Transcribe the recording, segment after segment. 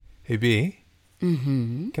Hey, B,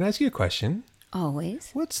 Mm-hmm. can I ask you a question?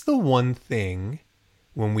 Always. What's the one thing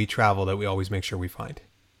when we travel that we always make sure we find?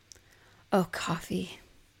 Oh, coffee.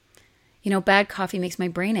 You know, bad coffee makes my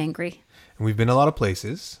brain angry. And we've been a lot of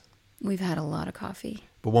places, We've had a lot of coffee.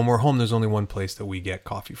 but when we're home, there's only one place that we get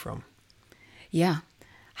coffee from. Yeah.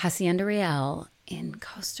 Hacienda Real in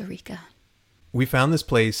Costa Rica. We found this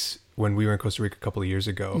place when we were in Costa Rica a couple of years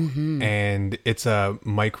ago, and it's a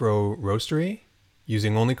micro roastery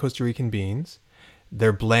using only Costa Rican beans.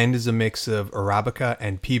 Their blend is a mix of Arabica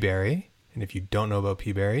and pea berry. And if you don't know about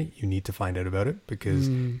pea berry, you need to find out about it because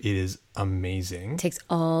it is amazing. Takes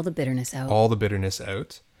all the bitterness out. All the bitterness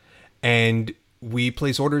out. And we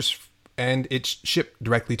place orders and it's shipped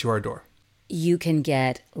directly to our door. You can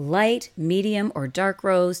get light, medium, or dark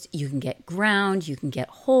roast. You can get ground. You can get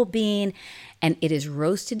whole bean. And it is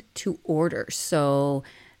roasted to order. So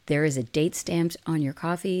there is a date stamped on your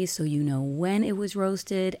coffee so you know when it was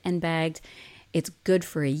roasted and bagged. It's good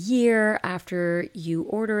for a year after you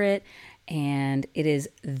order it. And it is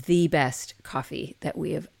the best coffee that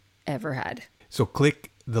we have ever had. So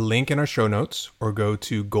click the link in our show notes or go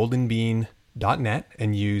to goldenbean.net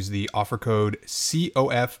and use the offer code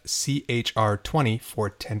COFCHR20 for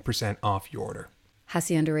 10% off your order.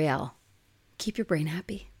 Hacienda Real. Keep your brain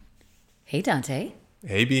happy. Hey, Dante.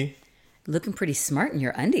 Hey, B. Looking pretty smart in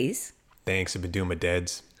your undies. Thanks. I've been doing my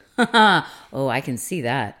deads. Oh, I can see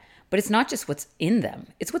that. But it's not just what's in them.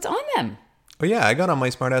 It's what's on them. Oh yeah, I got on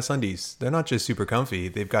my smartass undies. They're not just super comfy.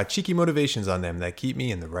 They've got cheeky motivations on them that keep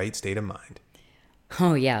me in the right state of mind.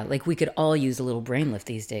 Oh, yeah. Like we could all use a little brain lift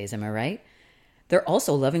these days. Am I right? They're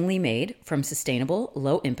also lovingly made from sustainable,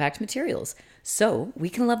 low-impact materials. So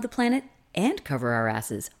we can love the planet and cover our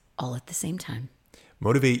asses all at the same time.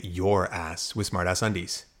 Motivate your ass with smartass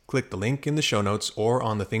undies. Click the link in the show notes or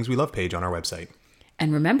on the Things We Love page on our website.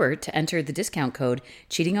 And remember to enter the discount code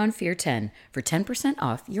CheatingOnFear10 for 10%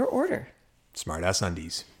 off your order. Smartass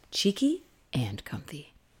undies. Cheeky and comfy.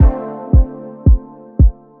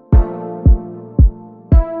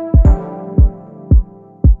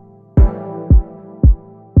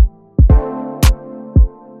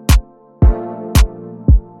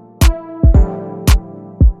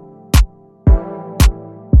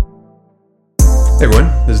 Hey everyone,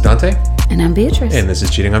 this is Dante. And I'm Beatrice. And this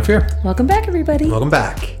is Cheating on Fear. Welcome back, everybody. Welcome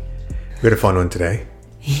back. We had a fun one today.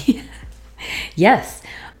 Yes.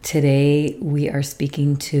 Today we are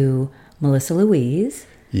speaking to Melissa Louise,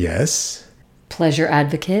 Yes. pleasure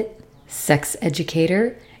advocate, sex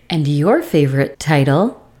educator, and your favorite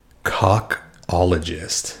title,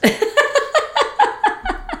 Cockologist.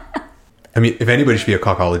 I mean, if anybody should be a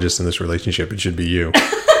cockologist in this relationship, it should be you.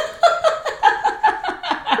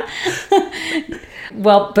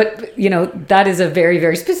 Well, but, you know, that is a very,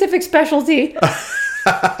 very specific specialty.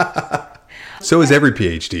 So is every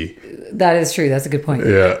PhD. That is true. That's a good point.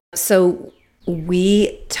 Yeah. So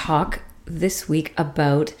we talk this week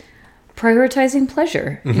about prioritizing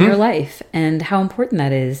pleasure in your life and how important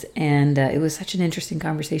that is. And it was such an interesting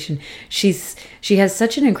conversation. She has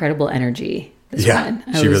such an incredible energy. This woman.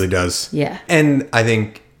 She really does. Yeah. And I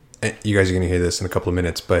think you guys are going to hear this in a couple of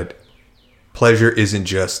minutes, but pleasure isn't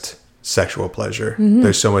just sexual pleasure.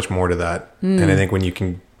 There's so much more to that. And I think when you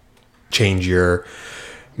can change your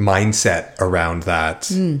mindset around that,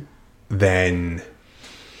 then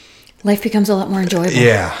Life becomes a lot more enjoyable.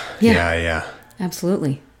 Yeah.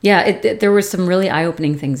 Absolutely. Yeah, there were some really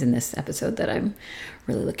eye-opening things in this episode that I'm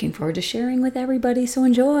really looking forward to sharing with everybody. So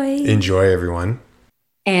enjoy. Enjoy, everyone.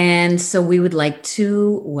 And so we would like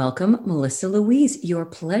to welcome Melissa Louise, your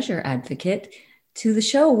pleasure advocate, to the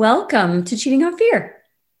show. Welcome to Cheating on Fear.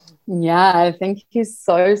 Yeah, thank you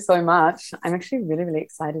so much. I'm actually really, really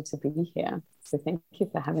excited to be here. So thank you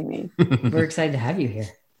for having me. We're excited to have you here.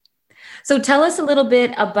 So tell us a little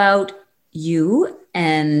bit about you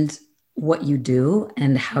and what you do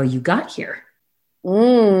and how you got here.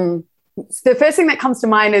 So the first thing that comes to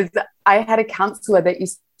mind is I had a counselor that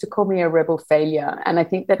used to call me a rebel failure. And I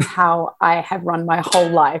think that's how I have run my whole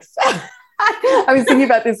life. I was thinking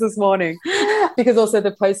about this morning because also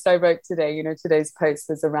the post I wrote today, you know, today's post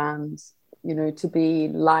was around, you know, to be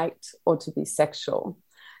liked or to be sexual.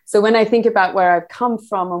 So when I think about where I've come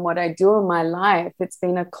from and what I do in my life, it's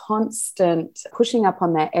been a constant pushing up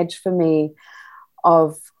on that edge for me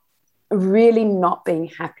of really not being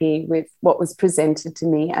happy with what was presented to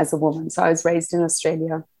me as a woman. So I was raised in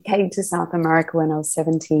Australia, came to South America when I was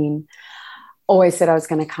 17, always said I was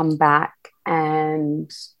going to come back.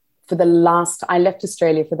 And I left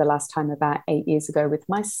Australia for the last time about 8 years ago with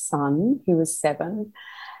my son, who was 7.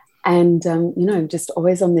 And, you know, just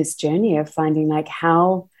always on this journey of finding like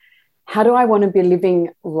how how do I want to be living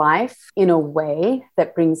life in a way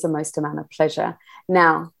that brings the most amount of pleasure?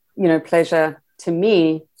 Now, pleasure to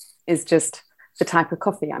me is just the type of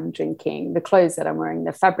coffee I'm drinking, the clothes that I'm wearing,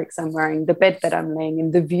 the fabrics I'm wearing, the bed that I'm laying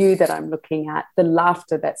in, the view that I'm looking at, the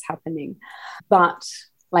laughter that's happening. But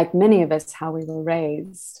like many of us, how we were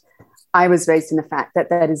raised, I was raised in the fact that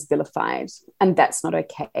that is vilified and that's not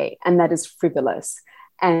okay and that is frivolous.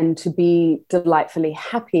 And to be delightfully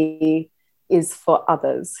happy is for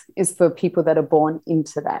others, is for people that are born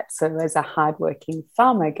into that. So as a hardworking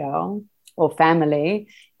farmer girl or family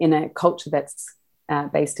in a culture that's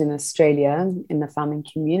based in Australia, in the farming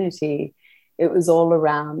community, it was all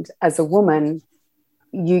around, as a woman,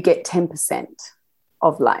 you get 10%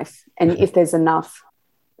 of life. And if there's enough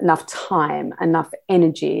time, enough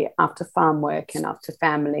energy after farm work and after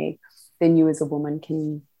family, then you as a woman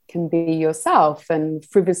can be yourself and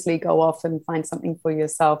frivolously go off and find something for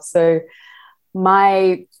yourself. So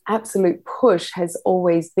my absolute push has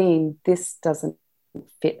always been, this doesn't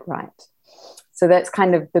fit right. So that's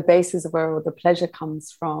kind of the basis of where all the pleasure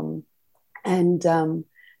comes from. And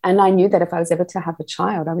I knew that if I was ever to have a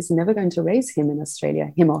child, I was never going to raise him in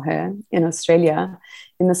Australia, him or her in Australia,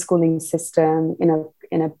 in the schooling system, in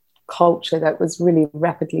a culture that was really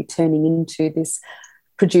rapidly turning into this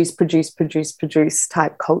produce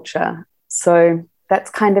type culture. So that's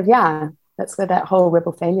kind of, that's where that whole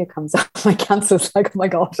rebel failure comes up. My counselor's like, oh my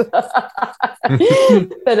God.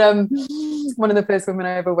 But one of the first women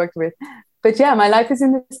I ever worked with. But yeah, my life is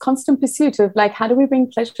in this constant pursuit of like, how do we bring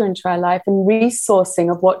pleasure into our life and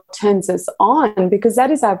resourcing of what turns us on? Because that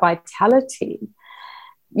is our vitality.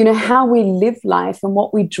 How we live life and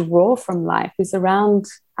what we draw from life is around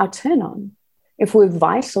our turn on. If we're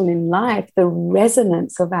vital in life, the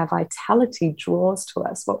resonance of our vitality draws to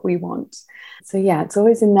us what we want. So yeah, it's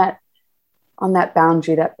always on that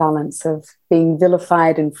boundary, that balance of being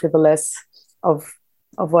vilified and frivolous of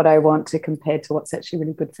what I want to compare to what's actually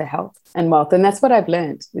really good for health and wealth. And that's what I've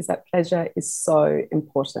learned, is that pleasure is so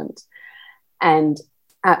important and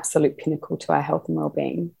absolute pinnacle to our health and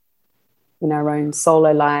well-being in our own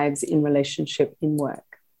solo lives, in relationship, in work.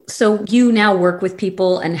 So you now work with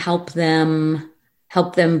people and help them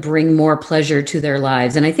bring more pleasure to their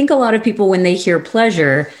lives. And I think a lot of people, when they hear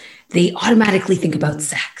pleasure, they automatically think about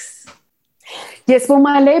sex. Yes, well,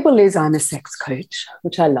 my label is I'm a sex coach,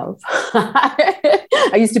 which I love.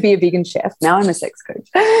 I used to be a vegan chef. Now I'm a sex coach.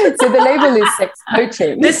 So the label is sex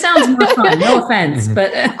coaching. This sounds more fun. No offense,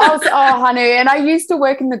 but oh, honey. And I used to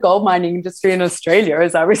work in the gold mining industry in Australia,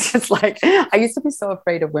 as I was just like, I used to be so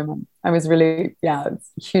afraid of women. I was really,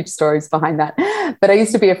 huge stories behind that. But I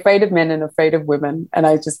used to be afraid of men and afraid of women. And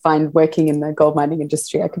I just find working in the gold mining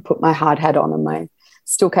industry, I could put my hard hat on and my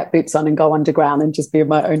steel cap boots on and go underground and just be in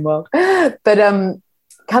my own world. But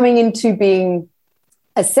coming into being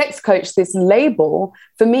a sex coach, this label,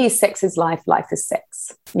 for me, sex is life, life is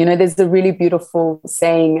sex. There's a really beautiful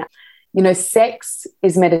saying, sex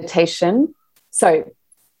is meditation. So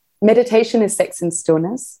meditation is sex in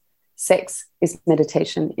stillness. Sex is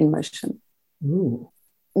meditation in motion. Ooh.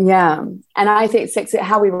 Yeah. And I think sex,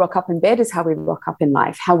 how we rock up in bed is how we rock up in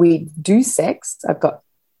life. How we do sex, I've got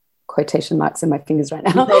quotation marks in my fingers right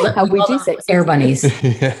now. How we do sex. Air bunnies.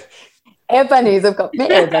 Air bunnies. I've got my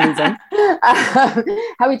air bunnies on.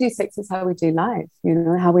 How we do sex is how we do life,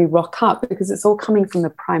 how we rock up, because it's all coming from the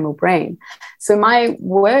primal brain. So my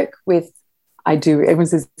work everyone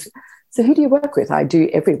says, so who do you work with? I do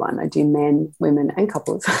everyone. I do men, women, and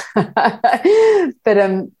couples.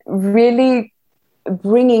 But really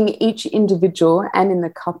bringing each individual and in the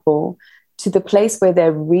couple to the place where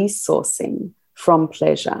they're resourcing from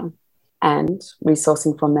pleasure and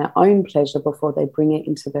resourcing from their own pleasure before they bring it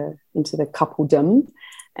into the coupledom,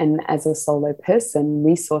 and as a solo person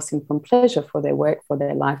resourcing from pleasure for their work, for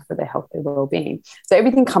their life, for their health, their well-being. So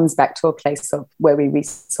everything comes back to a place of where we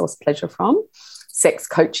resource pleasure from. Sex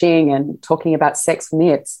coaching and talking about sex, for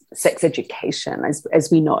me, it's sex education.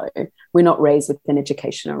 As we know, we're not raised with an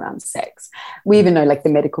education around sex. We even know, like, the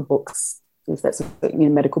medical books, if that's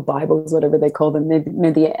medical Bibles, whatever they call them,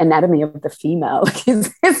 the anatomy of the female.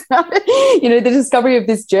 It's not, the discovery of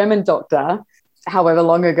this German doctor, however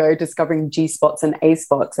long ago, discovering G spots and A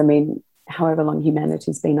spots. I mean, however long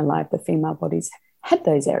humanity's been alive, the female bodies had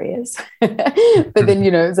those areas. But then,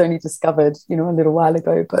 it was only discovered, a little while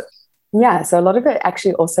ago. But yeah, so a lot of it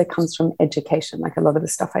actually also comes from education. Like, a lot of the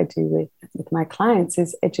stuff I do with my clients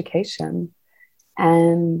is education.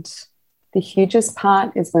 And the hugest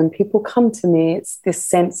part is when people come to me, it's this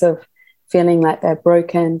sense of feeling like they're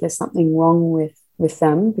broken, there's something wrong with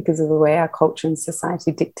them because of the way our culture and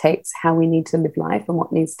society dictates how we need to live life and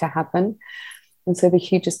what needs to happen. And so the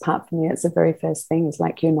hugest part for me, it's the very first thing, is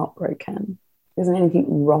like, you're not broken. There isn't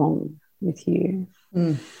anything wrong with you.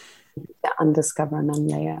 To undiscover and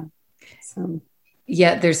unlayer. So,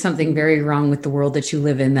 yeah, there's something very wrong with the world that you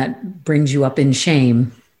live in that brings you up in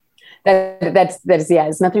shame. That's yeah,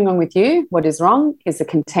 there's nothing wrong with you. What is wrong is the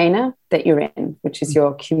container that you're in, which is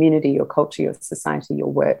your community, your culture, your society, your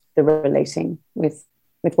work, the relating with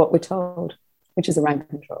what we're told, which is around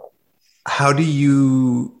control. How do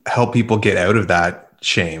you help people get out of that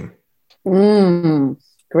shame?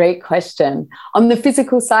 Great question. On the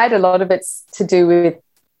physical side, a lot of it's to do with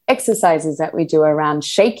exercises that we do around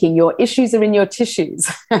shaking. Your issues are in your tissues.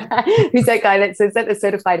 Who's that guy that says that? The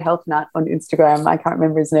certified health nut on Instagram. I can't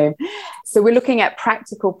remember his name. So we're looking at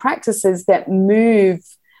practical practices that move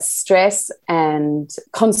stress and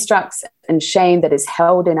constructs and shame that is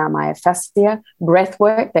held in our myofascia, breath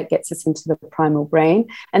work that gets us into the primal brain.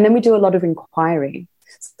 And then we do a lot of inquiry.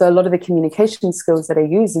 So a lot of the communication skills that I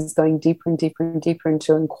use is going deeper and deeper and deeper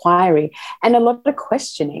into inquiry and a lot of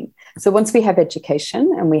questioning. So once we have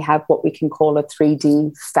education and we have what we can call a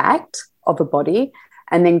 3D fact of a body,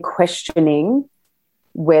 and then questioning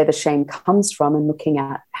where the shame comes from and looking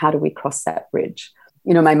at how do we cross that bridge.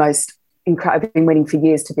 You know, I've been waiting for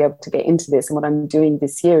years to be able to get into this. And what I'm doing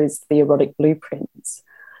this year is the erotic blueprints.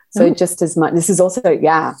 So just as much, this is also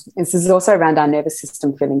around our nervous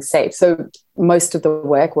system feeling safe. So most of the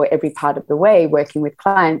work, or every part of the way, working with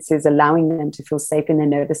clients is allowing them to feel safe in their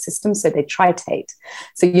nervous system. So they tritate.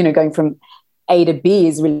 So, you know, going from A to B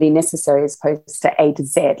is really necessary as opposed to A to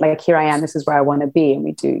Z. Like, here I am, this is where I want to be. And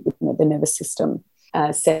we do, you know, the nervous system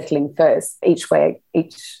settling first, each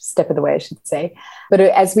step of the way, I should say. But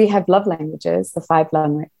as we have love languages, the 5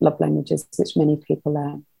 love languages, which many people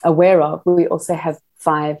are aware of, we also have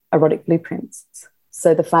 5 erotic blueprints.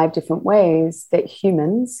 So the 5 different ways that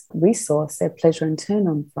humans resource their pleasure and turn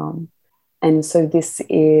on from. And so this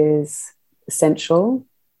is sensual,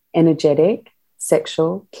 energetic,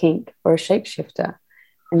 sexual, kink, or a shapeshifter.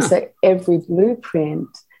 And so every blueprint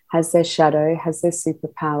has their shadow, has their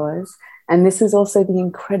superpowers. And this is also the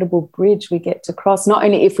incredible bridge we get to cross, not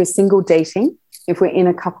only if we're single dating, if we're in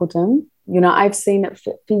a coupledom. You know, I've seen it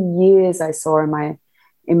for years. I saw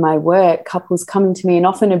in my work, couples coming to me, and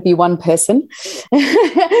often it'd be one person,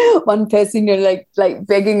 you know, like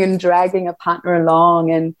begging and dragging a partner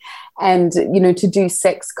along, and you know, to do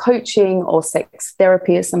sex coaching or sex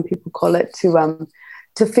therapy, as some people call it,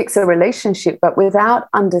 to fix a relationship, but without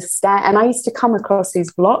understand. And I used to come across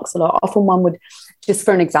these blocks a lot. Often one would, just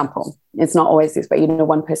for an example, it's not always this, but you know,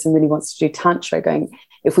 one person really wants to do tantra, going,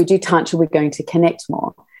 if we do tantra, we're going to connect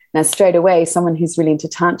more. Now, straight away, someone who's really into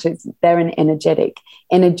tantra, they're an energetic.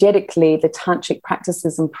 Energetically, the tantric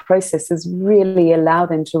practices and processes really allow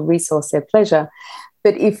them to resource their pleasure.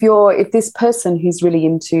 But if this person who's really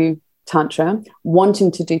into tantra,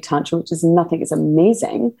 wanting to do tantra, which is nothing, is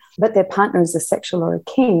amazing, but their partner is a sexual or a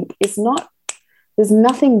kink, there's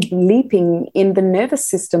nothing leaping in the nervous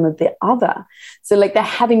system of the other. So like, they're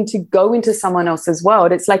having to go into someone else's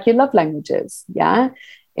world. It's like your love languages, yeah?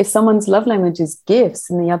 If someone's love language is gifts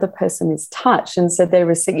and the other person is touch, and so they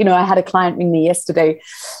receive, you know, I had a client ring me yesterday,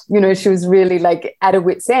 you know, she was really like at a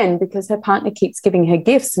wit's end because her partner keeps giving her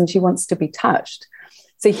gifts and she wants to be touched.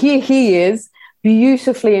 So here he is,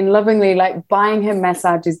 beautifully and lovingly, like buying her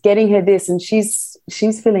massages, getting her this, and she's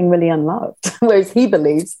feeling really unloved, whereas he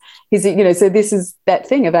believes he's, you know. So this is that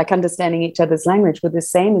thing of like understanding each other's language. We're the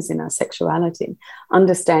same as in our sexuality,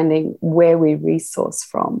 understanding where we resource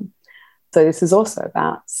from. So this is also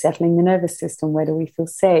about settling the nervous system. Where do we feel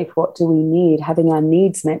safe? What do we need? Having our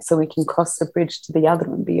needs met so we can cross the bridge to the other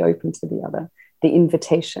and be open to the other, the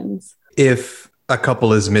invitations. If a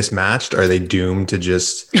couple is mismatched, are they doomed to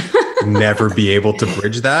just never be able to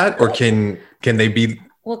bridge that? Or can they be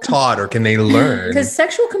taught, or can they learn? Because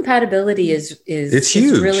sexual compatibility is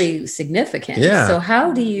huge. really significant. Yeah. So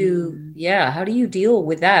how do you deal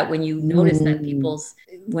with that when you notice that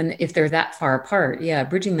if they're that far apart? Yeah,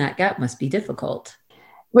 bridging that gap must be difficult.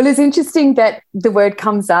 Well, it's interesting that the word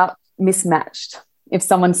comes up, mismatched. If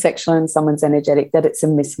someone's sexual and someone's energetic, that it's a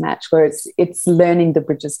mismatch, where it's learning the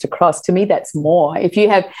bridges to cross. To me, that's more. If you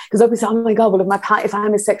have, because obviously, oh my God, well, if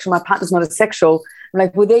I'm a sexual, my partner's not a sexual. I'm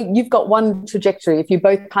like, well, you've got one trajectory. If you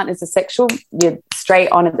both partners are sexual, you're straight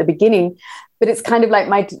on at the beginning. But it's kind of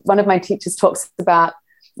like one of my teachers talks about,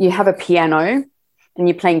 you have a piano and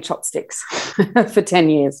you're playing chopsticks for 10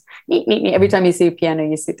 years. Every time you see a piano,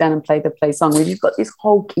 you sit down and play song. Well, you've got this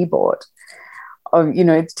whole keyboard of, you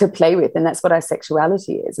know, to play with. And that's what our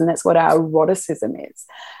sexuality is. And that's what our eroticism is.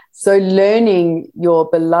 So learning your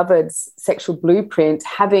beloved's sexual blueprint,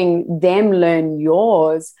 having them learn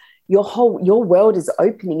yours, your world is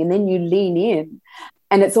opening, and then you lean in.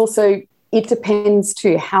 And it's also, it depends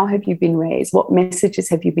too, how have you been raised? What messages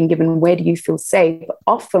have you been given? Where do you feel safe?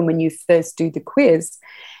 Often when you first do the quiz,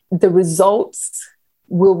 the results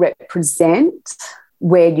will represent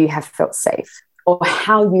where you have felt safe or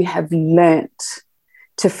how you have learnt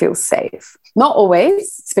to feel safe. Not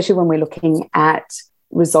always, especially when we're looking at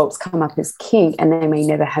results come up as kink, and they may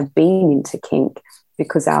never have been into kink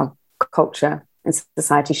because our culture and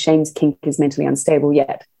society shames kink as mentally unstable,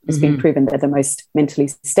 yet it's been proven they're the most mentally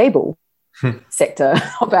stable sector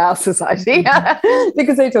of our society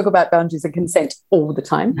because they talk about boundaries and consent all the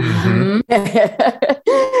time.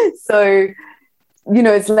 So, you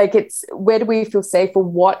know, it's like, it's where do we feel safe, or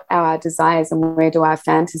what are our desires, and where do our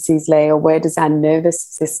fantasies lay, or where does our nervous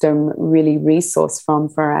system really resource from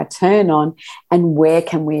for our turn on, and where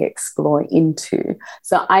can we explore into?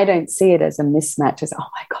 So I don't see it as a mismatch, as, oh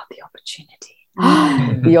my God, the opportunity,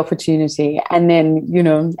 the opportunity. And then, you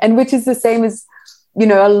know, and which is the same as, you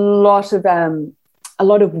know, a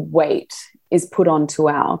lot of weight is put onto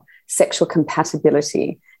our sexual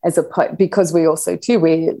compatibility, because we also too,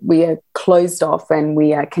 we are closed off and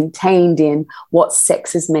we are contained in what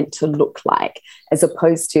sex is meant to look like, as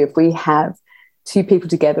opposed to if we have two people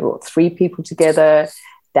together or three people together,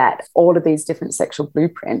 that all of these different sexual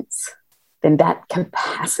blueprints, then that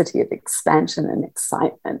capacity of expansion and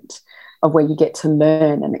excitement of where you get to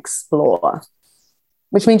learn and explore,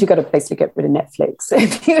 which means you've got to basically get rid of Netflix.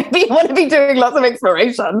 If you want to be doing lots of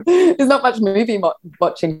exploration, there's not much movie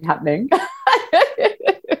watching happening.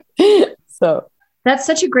 So that's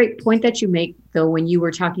such a great point that you make, though. When you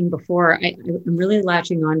were talking before, I'm really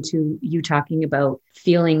latching on to you talking about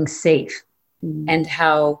feeling safe and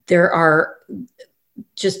how there are,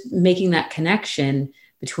 just making that connection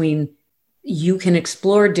between, you can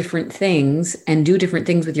explore different things and do different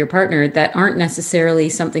things with your partner that aren't necessarily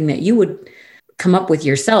something that you would come up with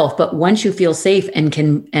yourself. But once you feel safe and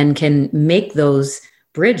can make those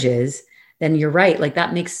bridges, then you're right. Like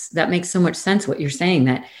that makes so much sense what you're saying,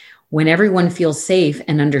 that when everyone feels safe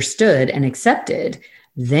and understood and accepted,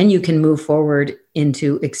 then you can move forward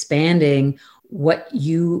into expanding what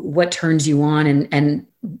turns you on and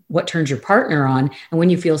what turns your partner on. And when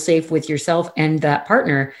you feel safe with yourself and that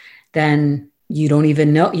partner, then you don't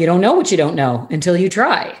know what you don't know until you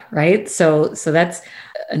try, right? So that's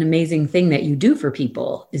an amazing thing that you do for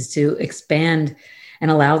people, is to expand and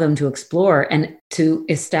allow them to explore and to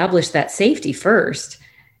establish that safety first.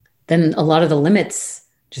 Then a lot of the limits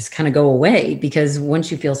just kind of go away, because once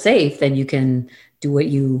you feel safe, then you can do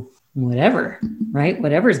whatever, right?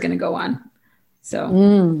 Whatever is going to go on.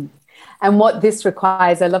 So. And what this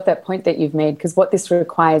requires, I love that point that you've made, because what this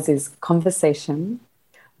requires is conversation,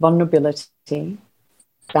 vulnerability,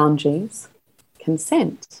 boundaries,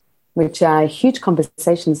 consent, which are huge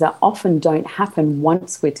conversations that often don't happen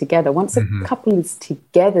once we're together. Once a couple is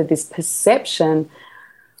together, this perception,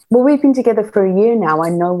 well, we've been together for a year now, I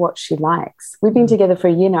know what she likes. We've been together for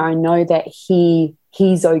a year now, I know that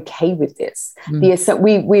he's okay with this. So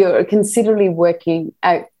we are consistently working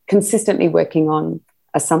on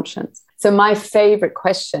assumptions. So my favorite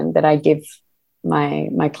question that I give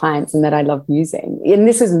my clients, and that I love using, and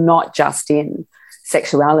this is not just in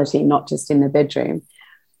sexuality, not just in the bedroom,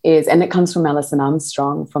 is, and it comes from Alison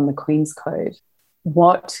Armstrong from the Queen's Code: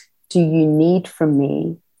 what do you need from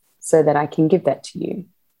me so that I can give that to you?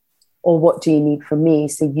 Or what do you need from me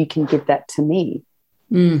so you can give that to me?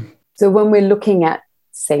 So when we're looking at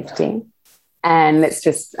safety, and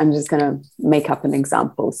I'm just going to make up an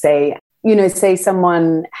example. Say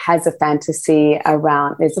someone has a fantasy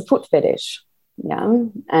around, there's a foot fetish,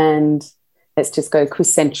 and let's just go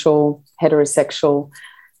consensual, heterosexual.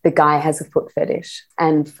 The guy has a foot fetish,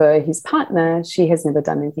 and for his partner, she has never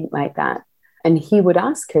done anything like that. And he would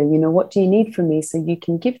ask her, what do you need from me so you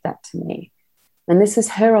can give that to me? And this is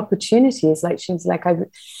her opportunity. It's like, she's like, I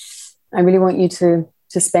really want you to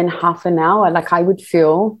spend half an hour. Like, I would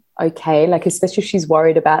feel okay, like, especially if she's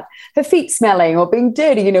worried about her feet smelling or being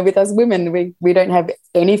dirty. With us women, we don't have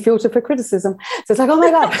any filter for criticism. So it's like, oh my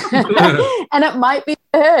God. And it might be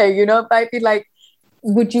her, it might be like,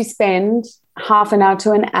 would you spend half an hour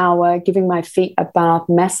to an hour giving my feet a bath,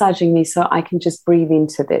 massaging me so I can just breathe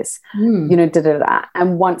into this,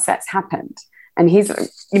 And once that's happened, and he's,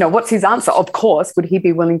 what's his answer? Of course, would he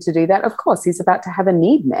be willing to do that? Of course, he's about to have a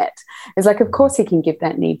need met. It's like, of course he can give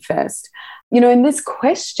that need first. In this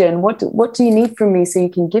question, what do you need from me so you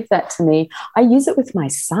can give that to me? I use it with my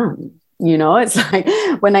son. It's like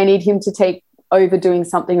when I need him to take overdoing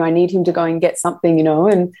something, or I need him to go and get something, you know.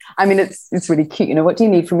 And I mean, it's really cute, you know. What do you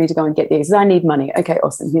need from me to go and get this? He says, I need money. Okay,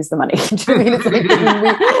 awesome. Here's the money. Do you know what I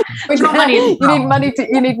mean? It's like,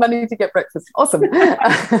 you need money to get breakfast. Awesome.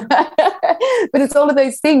 But it's all of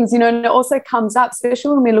those things, you know. And it also comes up,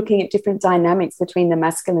 especially when we're looking at different dynamics between the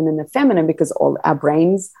masculine and the feminine, because all our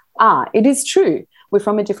brains are. It is true. We're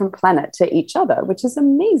from a different planet to each other, which is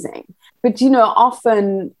amazing. But, you know,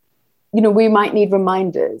 often, you know, we might need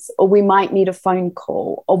reminders, or we might need a phone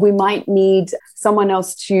call, or we might need someone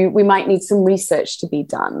else we might need some research to be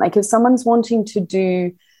done. Like if someone's wanting to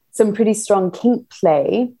do some pretty strong kink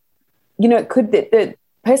play, you know, it could be the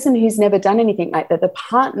person who's never done anything like that, the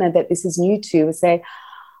partner that this is new to, will say,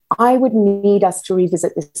 I would need us to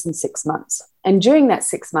revisit this in 6 months. And during that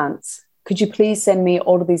 6 months, could you please send me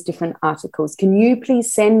all of these different articles? Can you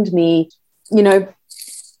please send me, you know,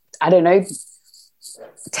 I don't know,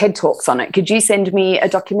 TED Talks on it? Could you send me a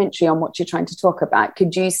documentary on what you're trying to talk about?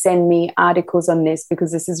 Could you send me articles on this?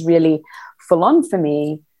 Because this is really full on for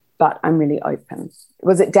me, but I'm really open.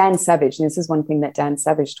 Was it Dan Savage? And this is one thing that Dan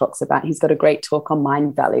Savage talks about. He's got a great talk on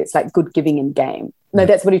mind value. It's like good giving and game. No,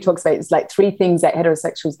 that's what he talks about. It's like 3 things that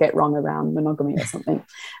heterosexuals get wrong around monogamy or something.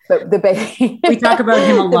 But we talk about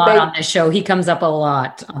him a lot on this show. He comes up a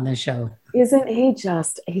lot on this show. Isn't he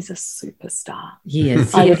just, he's a superstar. He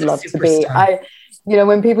is. I would love to be. You know,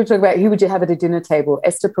 when people talk about who would you have at a dinner table,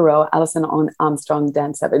 Esther Perel, Alison Armstrong,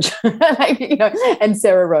 Dan Savage, like, you know, and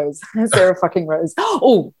Sarah Rose, Sarah fucking Rose.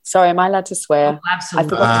 Oh, sorry, am I allowed to swear? Oh,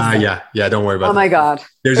 absolutely. Yeah, don't worry about it. Oh my God.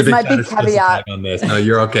 There's a big caveat on this. No,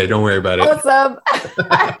 you're okay. Don't worry about it. Awesome.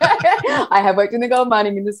 I have worked in the gold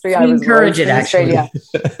mining industry. I was encourage it, actually.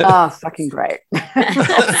 Oh, fucking great.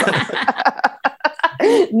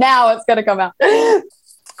 Now it's going to come out.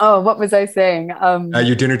 Oh, what was I saying?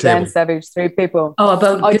 Your dinner table. Dan Savage, 3 people. Oh,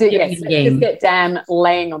 about yes. Just get Dan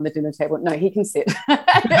laying on the dinner table. No, he can sit.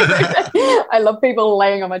 I love people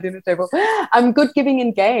laying on my dinner table. Good giving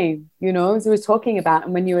and game, you know, as we were talking about,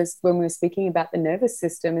 and when we were speaking about the nervous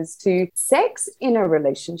system, is to sex in a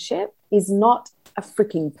relationship is not a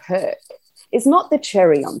freaking perk. It's not the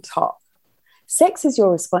cherry on top. Sex is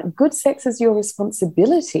your good sex is your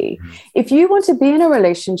responsibility. If you want to be in a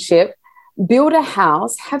relationship, build a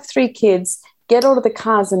house, have 3 kids, get all of the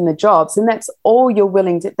cars and the jobs, and that's all you're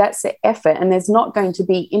willing to, that's the effort, and there's not going to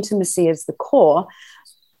be intimacy as the core.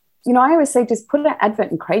 You know, I always say just put an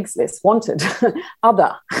advert in Craigslist, wanted,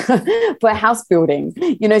 other, for house building,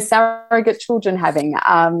 you know, surrogate children having,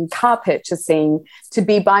 car purchasing, to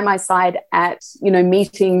be by my side at, you know,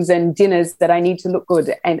 meetings and dinners that I need to look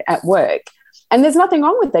good and at work. And there's nothing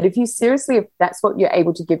wrong with that. If that's what you're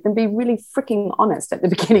able to give them, be really freaking honest at the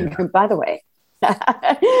beginning. And by the way,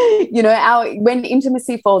 you know, when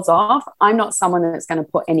intimacy falls off, I'm not someone that's going to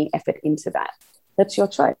put any effort into that. That's your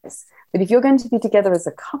choice. But if you're going to be together as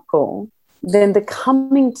a couple, then the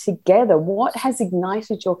coming together, what has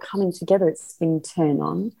ignited your coming together? It's been turn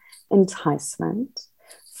on, enticement,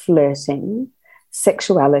 flirting,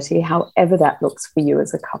 sexuality, however that looks for you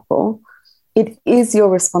as a couple. It is your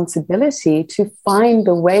responsibility to find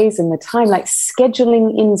the ways and the time, like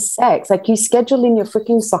scheduling in sex. Like you schedule in your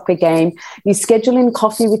freaking soccer game, you schedule in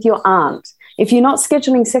coffee with your aunt. If you're not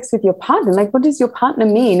scheduling sex with your partner, like what does your partner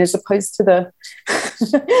mean, as opposed to the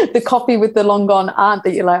the coffee with the long gone aunt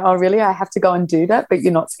that you're like, oh really, I have to go and do that, but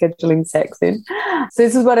you're not scheduling sex in. So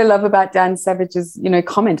this is what I love about Dan Savage's, you know,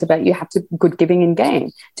 comment about you have to good giving and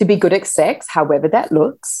game to be good at sex, however that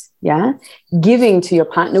looks. Yeah, giving to your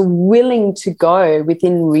partner, willing to go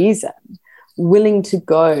within reason, willing to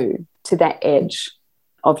go to that edge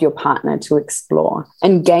of your partner to explore,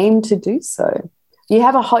 and game to do so. You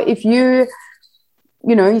have if you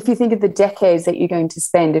think of the decades that you're going to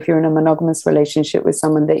spend, if you're in a monogamous relationship with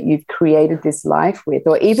someone that you've created this life with,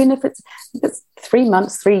 or even if it's 3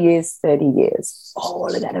 months, 3 years, 30 years,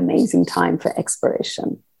 all of that amazing time for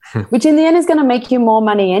exploration, which in the end is going to make you more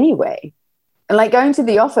money anyway. And like going to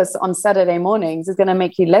the office on Saturday mornings is going to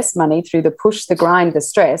make you less money through the push, the grind, the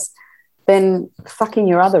stress, than fucking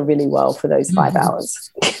your other really well for those 5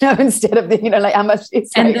 hours, you know, instead of, you know, like how much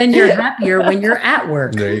it's and like, then you're happier when you're at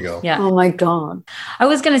work. There you go. Yeah. Oh my God. I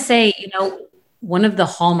was going to say, you know, one of the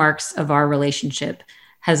hallmarks of our relationship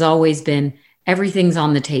has always been everything's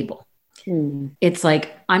on the table. It's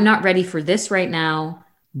like, I'm not ready for this right now,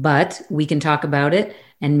 but we can talk about it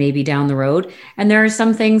and maybe down the road. And there are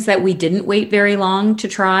some things that we didn't wait very long to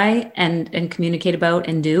try and communicate about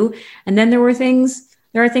and do. And then there are things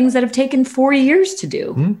that have taken 4 years to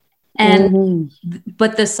do.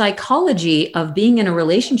 But the psychology of being in a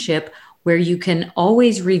relationship where you can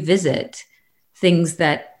always revisit things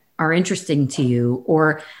that are interesting to you,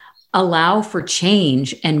 or allow for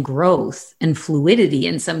change and growth and fluidity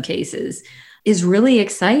in some cases is really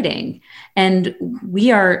exciting. And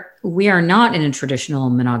we are not in a traditional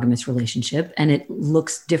monogamous relationship, and it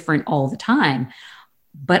looks different all the time.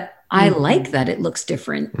 But I like that it looks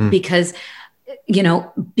different because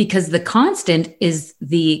the constant is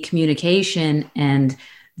the communication and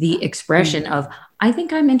the expression of, I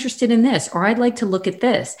think I'm interested in this, or I'd like to look at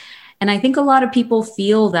this. And I think a lot of people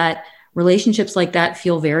feel that relationships like that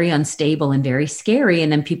feel very unstable and very scary,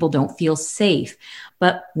 and then people don't feel safe.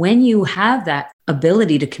 But when you have that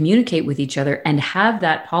ability to communicate with each other and have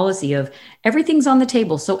that policy of everything's on the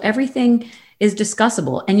table, so everything is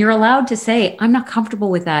discussable, and you're allowed to say, I'm not comfortable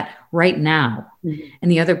with that right now.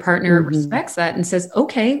 And the other partner respects that and says,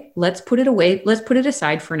 okay, let's put it away. Let's put it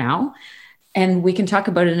aside for now. And we can talk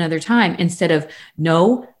about it another time, instead of,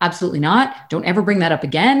 no, absolutely not. Don't ever bring that up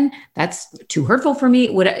again. That's too hurtful for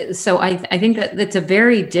me. So I think that that's a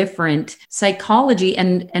very different psychology.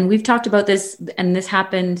 And we've talked about this, and this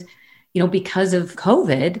happened, because of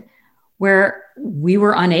COVID, where we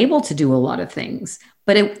were unable to do a lot of things.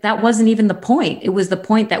 But that wasn't even the point. It was the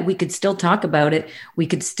point that we could still talk about it. We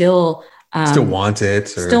could still want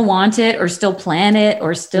it, or still plan it,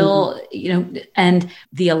 or still, and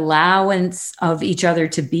the allowance of each other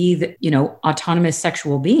to be autonomous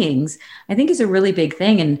sexual beings, I think is a really big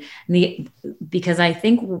thing. And because I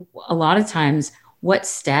think a lot of times what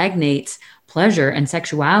stagnates pleasure and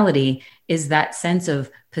sexuality is that sense of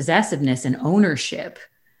possessiveness and ownership,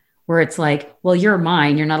 where it's like, well, you're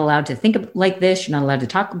mine. You're not allowed to think like this. You're not allowed to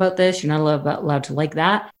talk about this. You're not allowed to like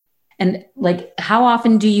that. And like, how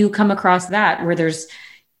often do you come across that, where there's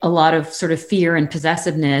a lot of sort of fear and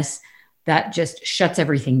possessiveness that just shuts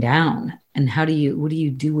everything down? And what do you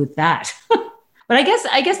do with that? But I guess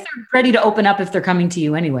they're ready to open up if they're coming to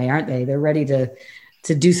you anyway, aren't they? They're ready to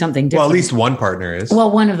do something different. Well, at least one partner is. Well,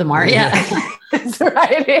 one of them are, yeah. That's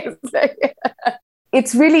right.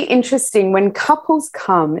 It's really interesting when couples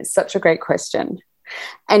come. It's such a great question.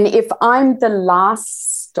 And if I'm the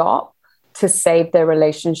last stop to save their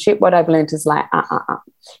relationship, what I've learned is like,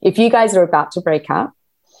 if you guys are about to break up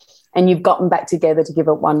and you've gotten back together to give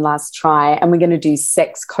it one last try, and we're going to do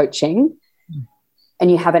sex coaching, and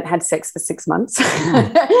you haven't had sex for 6 months,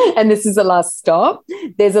 and this is the last stop,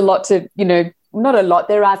 there's a lot to, not a lot,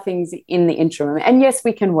 there are things in the interim. And yes,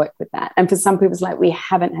 we can work with that. And for some people, it's like, we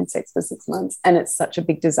haven't had sex for 6 months, and it's such a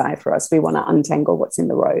big desire for us. We want to untangle what's in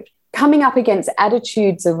the road. Coming up against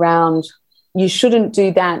attitudes around, you shouldn't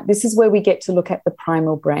do that. This is where we get to look at the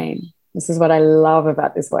primal brain. This is what I love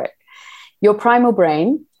about this work. Your primal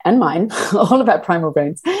brain, and mine, all of our primal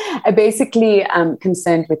brains, are basically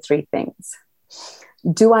concerned with three things.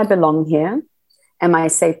 Do I belong here? Am I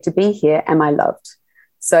safe to be here? Am I loved?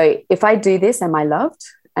 So if I do this, am I loved?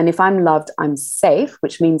 And if I'm loved, I'm safe,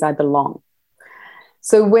 which means I belong.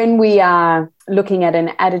 So when we are looking at an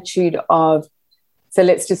attitude of, so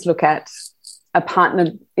let's just look at a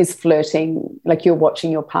partner is flirting, like you're watching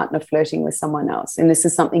your partner flirting with someone else, and this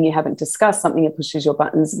is something you haven't discussed, something that pushes your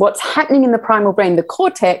buttons. What's happening in the primal brain, the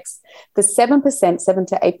cortex, the 7%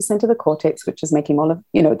 to 8% of the cortex, which is making all of,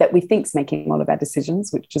 that we think is making all of our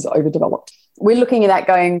decisions, which is overdeveloped. We're looking at that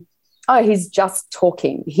going, oh, he's just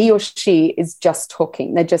talking. He or she is just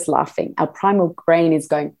talking. They're just laughing. Our primal brain is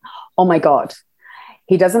going, oh my God,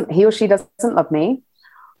 he or she doesn't love me.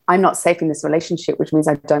 I'm not safe in this relationship, which means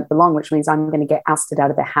I don't belong, which means I'm going to get ousted out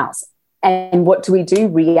of the house. And what do?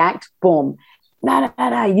 React, boom. No,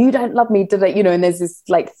 you don't love me, and there's this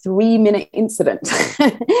like 3-minute incident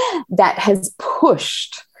that has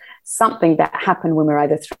pushed something that happened when we're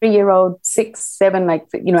either 3-year-old, 6, 7, our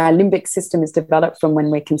limbic system is developed from when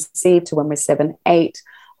we're conceived to when we're 7, 8.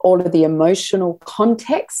 All of the emotional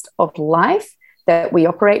context of life that we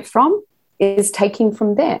operate from is taking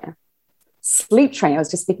from there. Sleep training. I was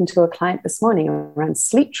just speaking to a client this morning around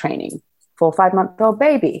sleep training. 4 or 5-month-old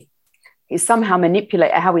baby is somehow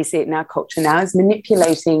how we see it in our culture now, is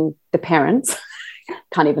manipulating the parents.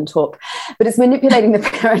 Can't even talk, but it's manipulating the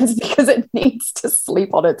parents because it needs to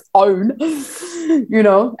sleep on its own,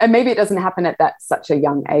 and maybe it doesn't happen at such a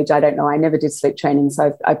young age. I don't know. I never did sleep training,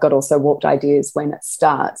 so I've got also warped ideas when it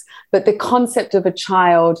starts. But the concept of a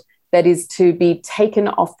child that is to be taken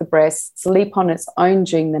off the breast, sleep on its own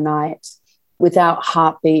during the night, without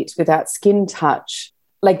heartbeat, without skin touch,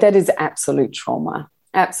 like that is absolute trauma.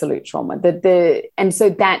 Absolute trauma. And so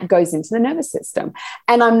that goes into the nervous system.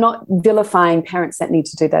 And I'm not vilifying parents that need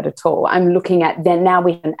to do that at all. I'm looking at then now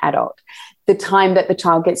we have an adult the time that the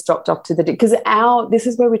child gets dropped off to the, because this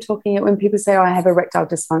is where we're talking it when people say, oh, I have erectile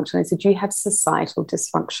dysfunction. I said, you have societal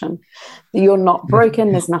dysfunction. You're not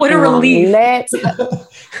broken. There's nothing What a relief.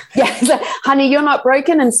 Yes, honey, you're not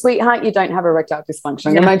broken, and sweetheart, you don't have erectile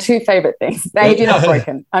dysfunction. They're my two favorite things. Babe, you're not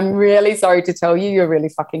broken. I'm really sorry to tell you, you're really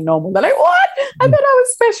fucking normal. They're like, what? I thought I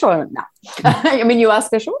was special. No. I mean, you are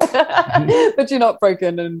special, but you're not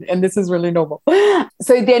broken, and this is really normal.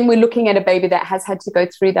 So then we're looking at a baby that has had to go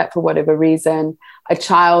through that for whatever reason, a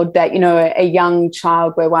child that, a young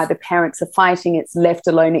child where while the parents are fighting, it's left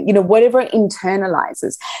alone, whatever it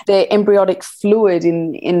internalizes, the embryonic fluid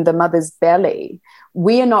in the mother's belly.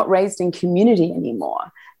 We are not raised in community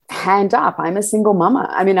anymore. Hand up, I'm a single mama.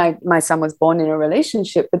 I mean, my son was born in a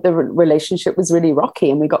relationship, but the relationship was really rocky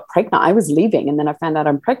and we got pregnant. I was leaving and then I found out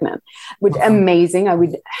I'm pregnant. Which amazing.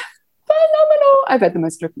 Phenomenal. I've had the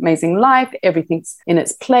most amazing life. Everything's in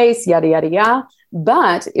its place, yada, yada, yada.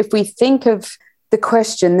 But if we think of the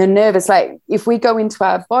question, the nervous, like if we go into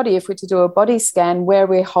our body, if we're to do a body scan, where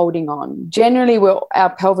we're holding on. Generally,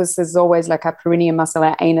 our pelvis is always like our perineum muscle,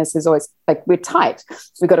 our anus is always like we're tight.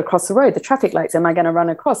 We've got to cross the road, the traffic lights. Am I going to run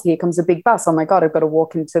across? Here comes a big bus. Oh my God, I've got to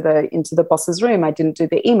walk into the boss's room. I didn't do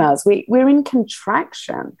the emails. We're in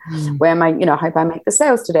contraction. Where am I, I hope I make the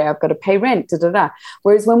sales today. I've got to pay rent, da, da, da.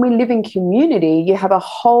 Whereas when we live in community, you have a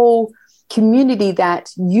whole community that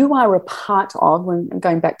you are a part of. When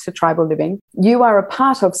going back to tribal living, you are a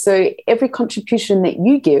part of. So every contribution that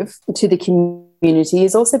you give to the community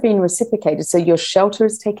is also being reciprocated. So your shelter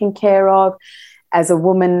is taken care of. As a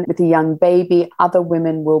woman with a young baby, other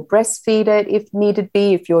women will breastfeed it if needed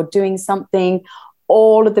be. If you're doing something,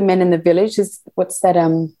 all of the men in the village is what's that?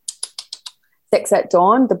 Sex at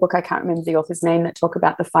Dawn, the book, I can't remember the author's name, that talk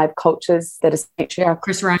about the 5 cultures that is matriarchal.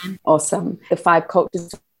 Chris Ryan. Awesome. The 5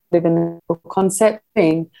 cultures live in the concept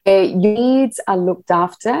thing. Your needs are looked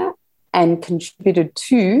after and contributed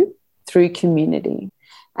to through community.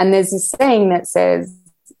 And there's this saying that says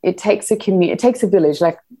it takes a village.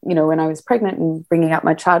 Like, when I was pregnant and bringing up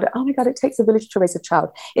my child, oh my God, it takes a village to raise a child.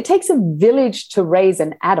 It takes a village to raise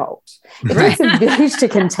an adult. It takes a village to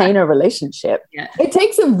contain a relationship. Yeah. It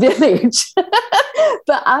takes a village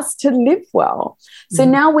for us to live well. So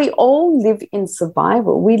now we all live in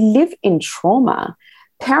survival. We live in trauma.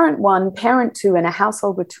 Parent 1, parent 2, and a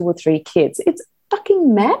household with 2 or 3 kids. It's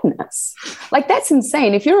fucking madness. Like, that's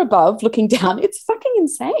insane. If you're above looking down, it's fucking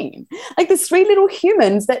insane. Like, there's 3 little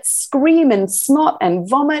humans that scream and snot and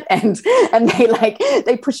vomit and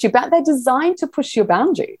they push you back. They're designed to push your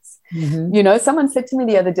boundaries. Someone said to me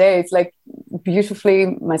the other day, it's like,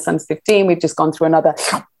 beautifully, my son's 15. We've just gone through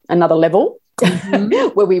another level.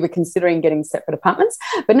 Where we were considering getting separate apartments,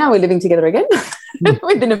 but now we're living together again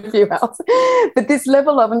within a few hours. But this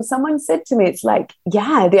level of, and someone said to me, it's like,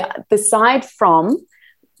 the side from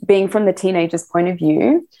being from the teenager's point of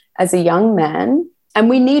view as a young man, and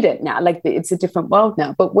we need it now, like it's a different world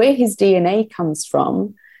now, but where his DNA comes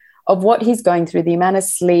from, of what he's going through, the amount of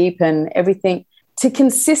sleep and everything, to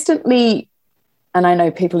consistently. And I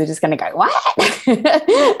know people are just going to go, what?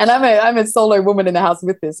 And I'm a solo woman in the house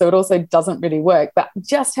with this, so it also doesn't really work. But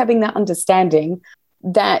just having that understanding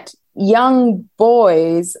that young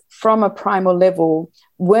boys from a primal level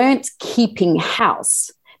weren't keeping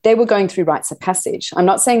house. They were going through rites of passage. I'm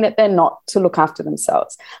not saying that they're not to look after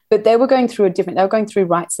themselves, but they were going through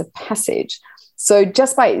rites of passage. So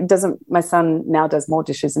my son now does more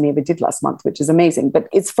dishes than he ever did last month, which is amazing. But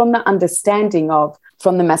it's from the understanding of,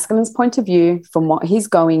 from the masculine's point of view, from what he's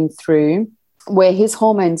going through, where his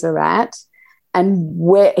hormones are at, and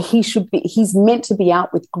where he should be. He's meant to be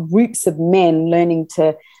out with groups of men, learning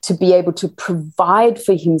to be able to provide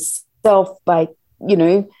for himself by,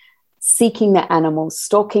 seeking the animal,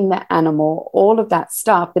 stalking the animal, all of that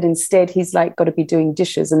stuff. But instead he's like got to be doing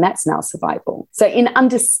dishes, and that's now survival. So in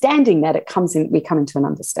understanding that, we come into an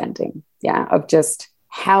understanding, of just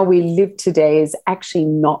how we live today is actually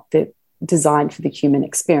not designed for the human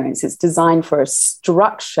experience. It's designed for a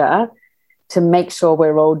structure to make sure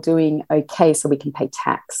we're all doing okay so we can pay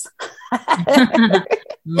tax.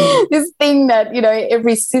 This thing that,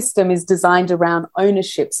 every system is designed around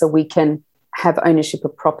ownership so we can have ownership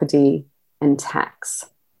of property and tax.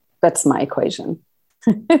 That's my equation.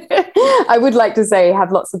 I would like to say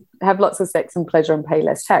have lots of sex and pleasure and pay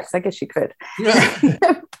less tax. I guess you could.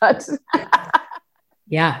 But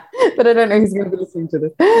but I don't know who's going to be listening to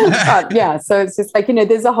this. But so it's just like,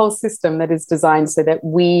 there's a whole system that is designed so that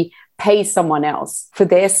we pay someone else for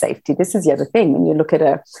their safety. This is the other thing. When you look at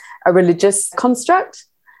a religious construct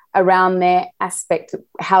around their aspect,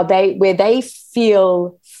 where they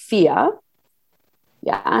feel fear,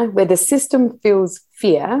 where the system feels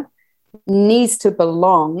fear, needs to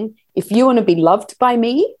belong if you want to be loved by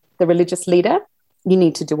me, the religious leader, you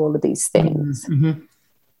need to do all of these things. Mm-hmm.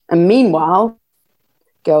 And meanwhile,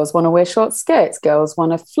 girls want to wear short skirts. Girls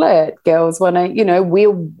want to flirt. Girls want to,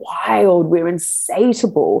 we're wild. We're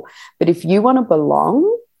insatiable. But if you want to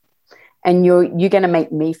belong and you're going to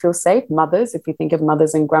make me feel safe, mothers, if you think of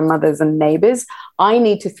mothers and grandmothers and neighbors, I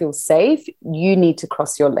need to feel safe. You need to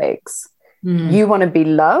cross your legs. You want to be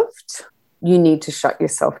loved. You need to shut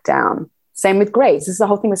yourself down. Same with grades. This is the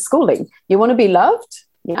whole thing with schooling. You want to be loved?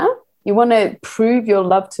 Yeah. You want to prove your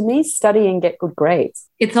love to me? Study and get good grades.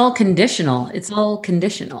 It's all conditional.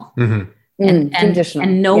 Mm-hmm. And Conditional.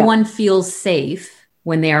 And no one feels safe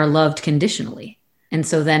when they are loved conditionally. And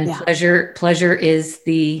so then pleasure is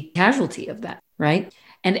the casualty of that, right?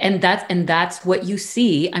 And that's what you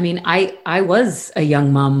see. I mean, I was a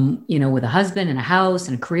young mom, with a husband and a house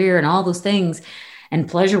and a career and all those things. And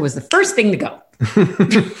pleasure was the first thing to go.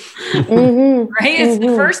 Right? It's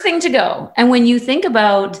the first thing to go. And when you think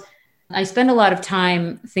about, I spend a lot of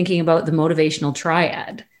time thinking about the motivational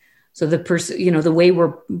triad. So the way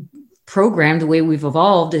we're programmed, the way we've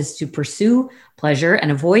evolved is to pursue pleasure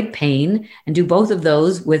and avoid pain and do both of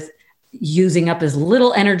those with using up as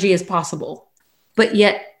little energy as possible. But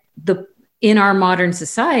yet in our modern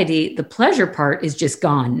society, the pleasure part is just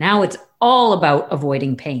gone. Now it's all about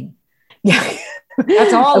avoiding pain. Yeah.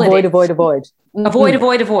 That's all avoid, it is. avoid.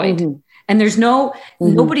 Avoid. Mm-hmm. And there's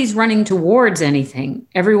nobody's running towards anything.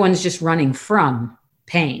 Everyone's just running from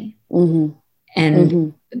pain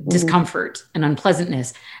and discomfort and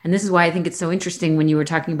unpleasantness. And this is why I think it's so interesting when you were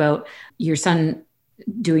talking about your son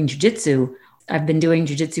doing jujitsu. I've been doing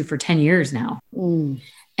jujitsu for 10 years now.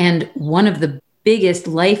 And one of the biggest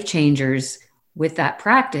life changers with that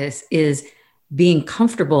practice is being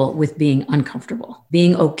comfortable with being uncomfortable,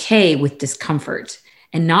 being okay with discomfort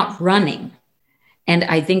and not running. And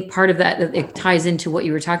I think part of that, it ties into what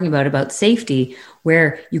you were talking about safety,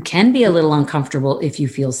 where you can be a little uncomfortable if you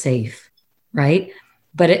feel safe, right?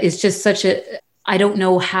 But it's just I don't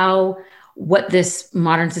know what this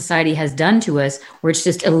modern society has done to us, where it's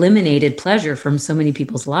just eliminated pleasure from so many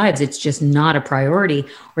people's lives. It's just not a priority,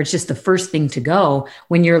 or it's just the first thing to go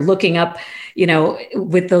when you're looking up,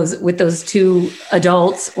 with those two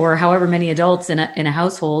adults or however many adults in a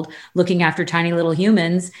household looking after tiny little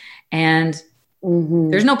humans, and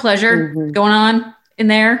there's no pleasure going on in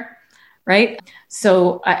there, right?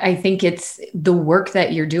 So I think it's the work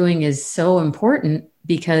that you're doing is so important,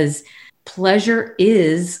 because pleasure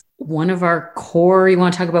is one of our core, you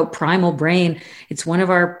want to talk about primal brain, it's one of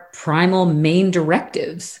our primal main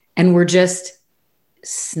directives. And we're just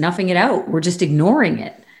snuffing it out. We're just ignoring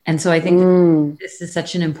it. And so I think this is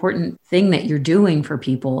such an important thing that you're doing for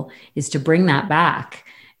people, is to bring that back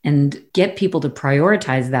and get people to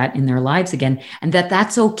prioritize that in their lives again. And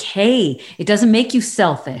that's okay. It doesn't make you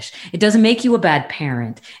selfish. It doesn't make you a bad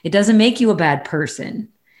parent. It doesn't make you a bad person.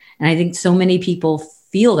 And I think so many people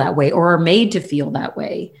feel that way, or are made to feel that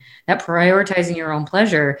way, that prioritizing your own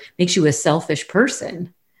pleasure makes you a selfish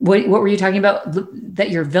person. What were you talking about? That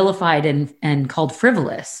you're vilified and called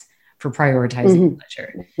frivolous for prioritizing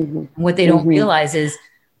pleasure. And what they don't realize is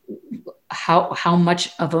how much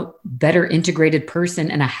of a better integrated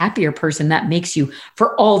person and a happier person that makes you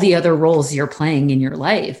for all the other roles you're playing in your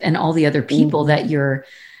life and all the other people that you're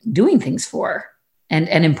doing things for and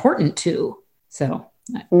important to. So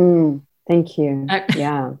thank you.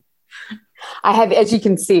 Yeah. I have, as you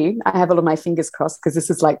can see, I have all of my fingers crossed, because this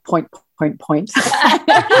is like point.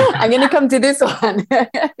 I'm going to come to this one.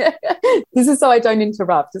 This is so I don't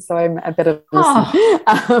interrupt, so I'm a better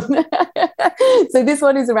listener. So this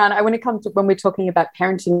one is around, I want to come to when we're talking about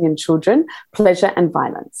parenting and children, pleasure and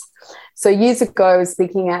violence. So years ago, I was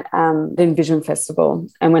speaking at the Envision Festival.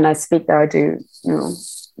 And when I speak there, I do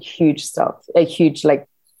huge stuff, huge like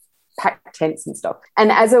packed tents and stuff.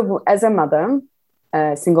 And as a mother,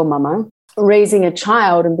 a single mama, raising a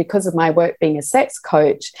child, and because of my work being a sex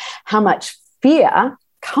coach, how much fear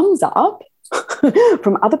comes up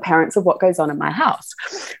from other parents of what goes on in my house.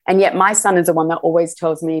 And yet my son is the one that always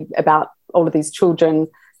tells me about all of these children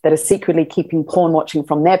that are secretly keeping porn watching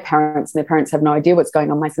from their parents, and their parents have no idea what's going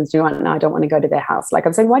on. My son's doing, no, I don't want to go to their house. Like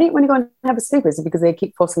I'm saying, why don't you want to go and have a sleep? Is it because they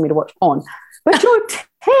keep forcing me to watch porn? But you're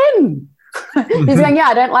 10. He's going, yeah,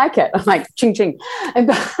 I don't like it. I'm like, ching, ching.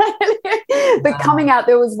 But coming out,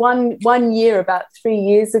 there was one year, about 3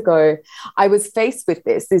 years ago, I was faced with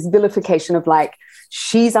this vilification of like,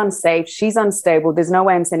 she's unsafe, she's unstable, there's no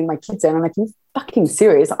way I'm sending my kids in. I'm like, are you fucking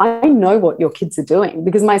serious? I know what your kids are doing,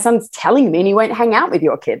 because my son's telling me, and he won't hang out with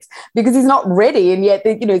your kids because he's not ready. And yet,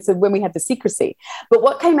 so when we had the secrecy. But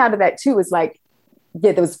what came out of that too was like,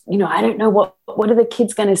 yeah, there was, I don't know what are the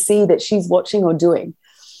kids going to see that she's watching or doing.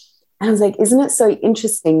 And I was like, isn't it so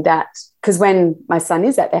interesting that, because when my son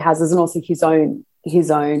is at their houses and also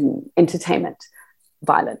his own entertainment,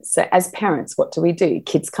 violence. So as parents, what do?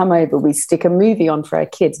 Kids come over, we stick a movie on for our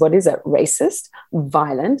kids. What is it? Racist,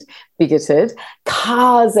 violent, bigoted,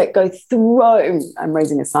 cars that go through, I'm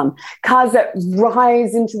raising a son, cars that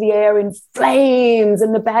rise into the air in flames,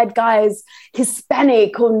 and the bad guy is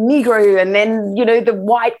Hispanic or Negro, and then, the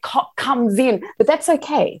white cop comes in. But that's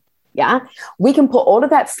okay. Yeah. We can put all of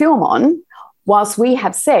that film on whilst we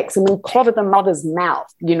have sex, and we clobber the mother's mouth,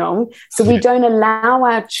 so we don't allow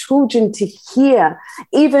our children to hear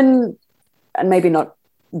even, and maybe not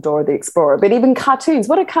Dora the Explorer, but even cartoons.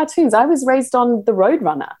 What are cartoons? I was raised on the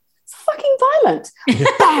Roadrunner. It's fucking violent.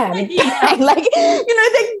 Bam, bang. Like,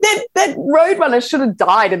 that Roadrunner should have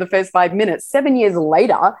died in the first 5 minutes. 7 years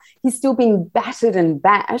later, he's still being battered and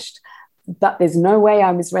bashed. But there's no way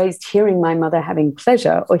I was raised hearing my mother having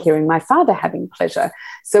pleasure or hearing my father having pleasure.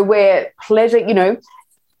 So where pleasure,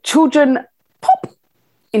 children pop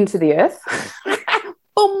into the earth,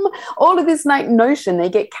 boom, all of this notion, they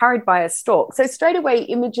get carried by a stalk. So straight away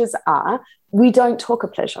images are, we don't talk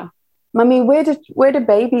of pleasure. Mummy, where do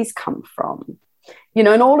babies come from?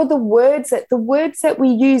 And all of the words that we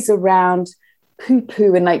use around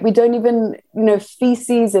poo-poo, and we don't even,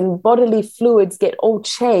 feces and bodily fluids get all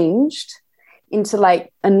changed into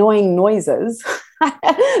annoying noises.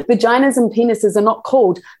 Vaginas and penises are not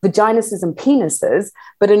called vaginuses and penises,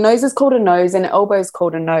 but a nose is called a nose and an elbow is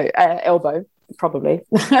called elbow, probably.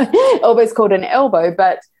 Elbow is called an elbow,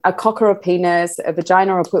 but a cock or a penis, a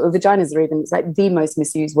vagina or vaginas are even, it's the most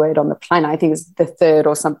misused word on the planet. I think it's the third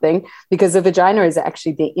or something, because the vagina is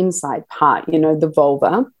actually the inside part, the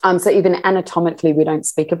vulva. So even anatomically, we don't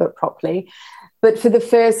speak of it properly. But for the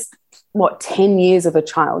first, 10 years of a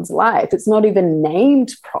child's life, it's not even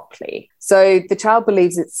named properly. So the child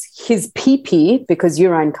believes it's his pee-pee because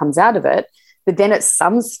urine comes out of it. But then at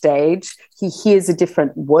some stage, he hears a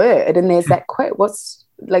different word, and there's that quote,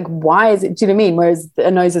 why is it, do you know what I mean? Whereas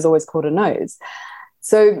a nose is always called a nose.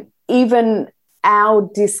 So even our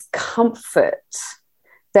discomfort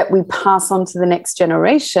that we pass on to the next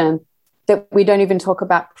generation, that we don't even talk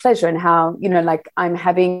about pleasure and how, I'm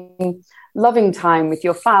having loving time with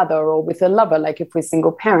your father or with a lover, if we're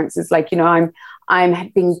single parents, it's I'm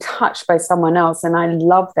being touched by someone else, and I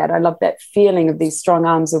love that. I love that feeling of these strong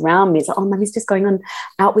arms around me. It's oh, Mummy's just going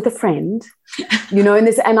out with a friend, and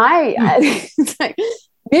this, and it's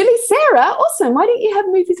really, Sarah? Awesome. Why don't you have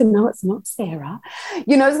movies? And no, it's not Sarah. It's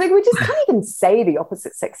we just can't even say the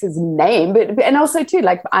opposite sex's name. But and also too,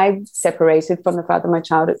 I separated from the father of my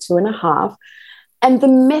child at 2.5. And the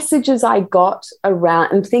messages I got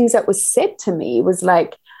around and things that was said to me was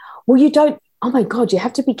well, you don't, oh my God, you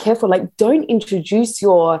have to be careful. Don't introduce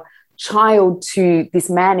your child to this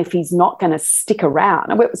man if he's not going to stick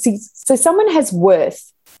around. So someone has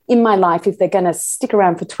worth in my life if they're going to stick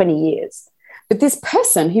around for 20 years. But this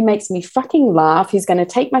person who makes me fucking laugh, who's going to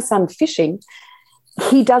take my son fishing,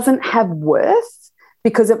 he doesn't have worth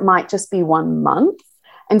because it might just be 1 month.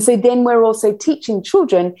 And so then we're also teaching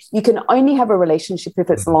children, you can only have a relationship if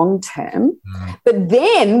it's long-term. But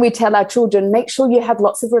then we tell our children, make sure you have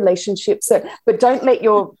lots of relationships. But don't let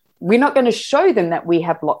we're not going to show them that we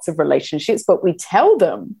have lots of relationships, but we tell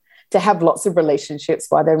them to have lots of relationships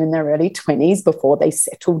while they're in their early 20s before they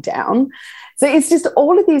settle down. So it's just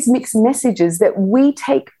all of these mixed messages that we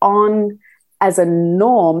take on as a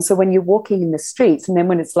norm. So when you're walking in the streets, and then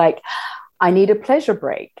when it's I need a pleasure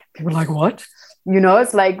break, people are what?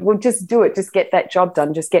 It's well, just do it. Just get that job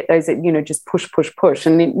done. Just get those, just push.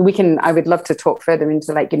 And I would love to talk further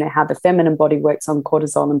into how the feminine body works on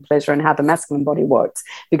cortisol and pleasure and how the masculine body works,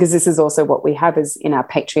 because this is also what we have as in our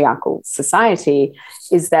patriarchal society,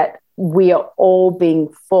 is that we are all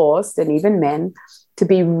being forced, and even men, to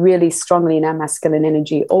be really strongly in our masculine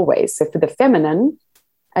energy always. So for the feminine,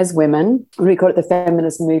 as women, we call it the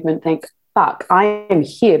feminist movement, fuck, I am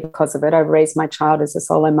here because of it. I've raised my child as a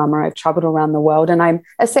solo mama. I've traveled around the world, and I'm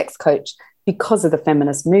a sex coach because of the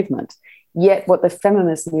feminist movement. Yet what the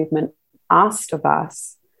feminist movement asked of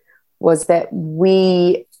us was that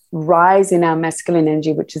we rise in our masculine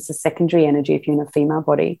energy, which is the secondary energy if you're in a female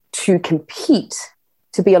body, to compete,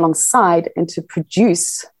 to be alongside and to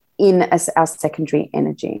produce in our secondary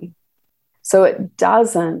energy. So it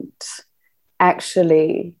doesn't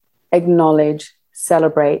actually acknowledge,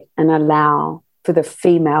 celebrate, and allow for the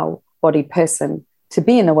female body person to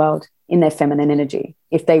be in the world in their feminine energy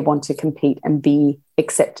if they want to compete and be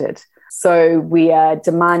accepted. So we are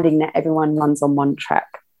demanding that everyone runs on one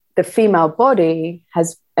track. The female body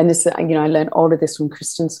has, and this, I learned all of this from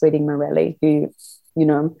Kristen Sweeting Morelli, who,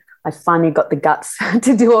 I finally got the guts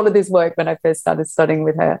to do all of this work when I first started studying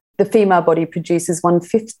with her. The female body produces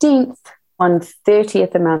 1/15th,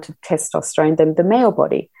 1/30th amount of testosterone than the male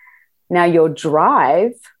body. Now, your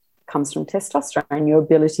drive comes from testosterone. Your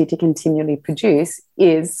ability to continually produce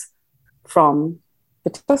is from the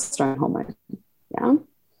testosterone hormone. Yeah.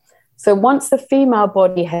 So once the female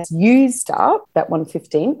body has used up that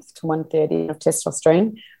 1/15th to 1/30th of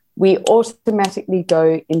testosterone, we automatically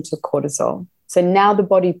go into cortisol. So now the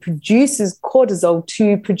body produces cortisol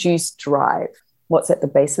to produce drive. What's at the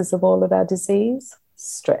basis of all of our disease?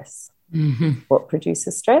 Stress. Mm-hmm. What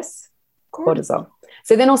produces stress? Cortisol.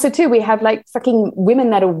 So then also too, we have like fucking women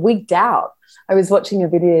that are wigged out. I was watching a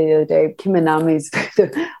video the other day, Kim Minami's,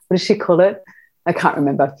 what does she call it? I can't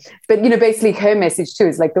remember. But, basically her message too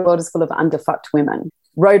is like the world is full of underfucked women.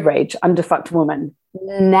 Road rage, underfucked woman.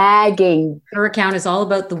 Nagging. Her account is all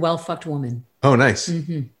about the well-fucked woman. Oh, nice.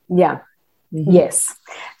 Mm-hmm. Yeah. Mm-hmm. Yes.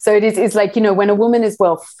 So it's like, when a woman is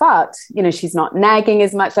well fucked, she's not nagging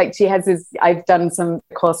as much. Like she has this, I've done some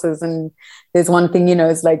courses and there's one thing,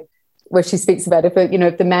 is like, where she speaks about if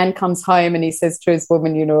the man comes home and he says to his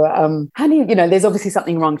woman, honey, there's obviously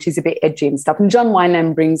something wrong. She's a bit edgy and stuff. And John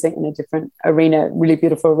Wineland brings it in a different arena, really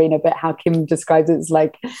beautiful arena, but how Kim describes it is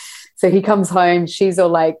like, so he comes home, she's all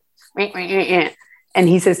like, and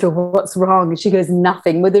he says to her, what's wrong? And she goes,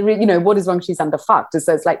 nothing. With what is wrong? She's underfucked.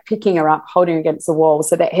 So it's like picking her up, holding her against the wall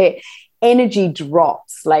so that her energy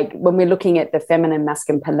drops. Like when we're looking at the feminine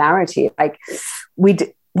masculine polarity, like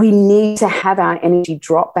we need to have our energy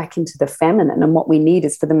drop back into the feminine. And what we need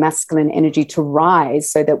is for the masculine energy to rise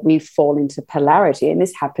so that we fall into polarity. And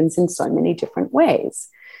this happens in so many different ways.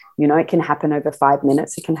 It can happen over 5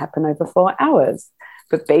 minutes. It can happen over 4 hours.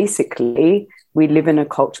 But basically, we live in a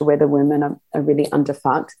culture where the women are really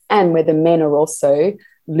underfucked and where the men are also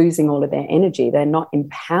losing all of their energy. They're not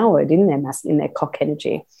empowered in their cock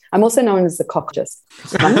energy. I'm also known as the cockologist.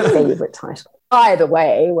 It's my favorite title. By the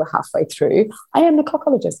way, we're halfway through. I am the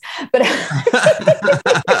cockologist, but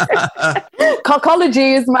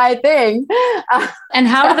cockology is my thing. And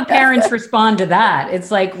how do the parents respond to that? It's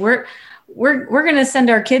like we're going to send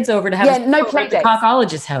our kids over to have no play at the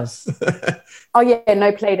cockologist's house. Oh yeah,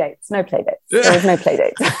 no play dates. There was no play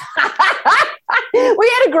dates.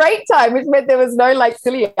 We had a great time, which meant there was no like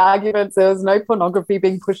silly arguments. There was no pornography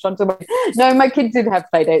being pushed onto me. No, my kid did have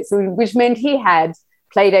play dates, which meant he had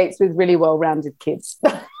play dates with really well-rounded kids,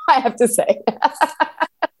 I have to say,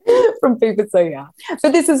 from people so young.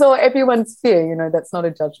 But this is all everyone's fear, that's not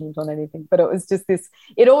a judgment on anything. But it was just this,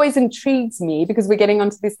 it always intrigues me because we're getting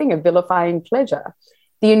onto this thing of vilifying pleasure.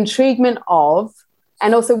 The intriguement of,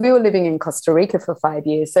 and also we were living in Costa Rica for 5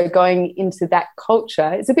 years. So going into that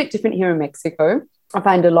culture, it's a bit different here in Mexico. I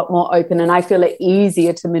find a lot more open and I feel it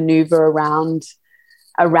easier to maneuver around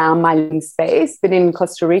my living space. But in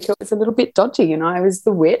Costa Rica, it was a little bit dodgy. I was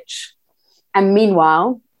the witch. And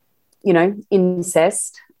meanwhile,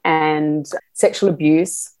 incest and sexual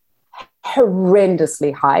abuse,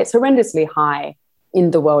 horrendously high. It's horrendously high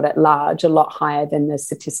in the world at large, a lot higher than the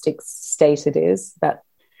statistics state it is. But,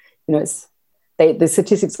 the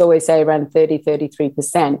statistics always say around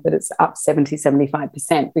 33%, but it's up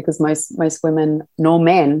 75% because most women, nor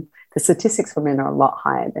men, the statistics for men are a lot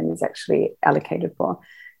higher than is actually allocated for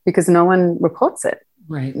because no one reports it.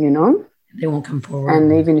 Right. They won't come forward.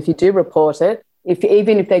 And even if you do report it,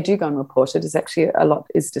 even if they do go and report it, it's actually a lot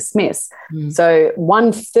is dismissed. Mm. So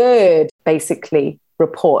 1/3 basically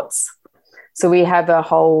reports. So we have a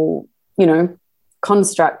whole,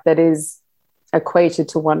 construct that is equated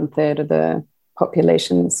to 1/3 of the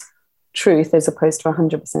population's truth as opposed to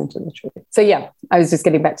 100% of the truth. So yeah, I was just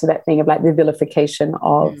getting back to that thing of like the vilification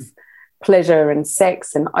of pleasure and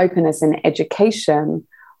sex and openness and education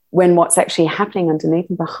when what's actually happening underneath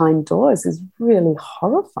and behind doors is really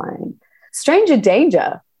horrifying. Stranger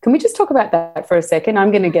danger. Can we just talk about that for a second? I'm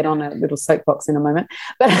going to get on a little soapbox in a moment.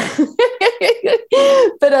 But,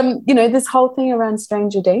 this whole thing around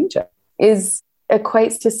stranger danger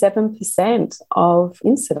equates to 7% of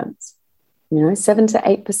incidents. 7 to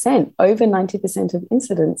 8%, over 90% of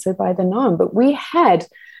incidents are by the norm. But we had,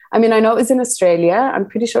 I know it was in Australia. I'm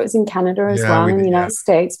pretty sure it was in Canada as well, in the United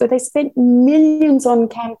States, but they spent millions on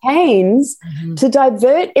campaigns to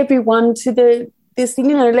divert everyone to this thing,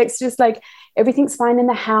 let's just like, everything's fine in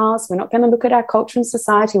the house. We're not going to look at our culture and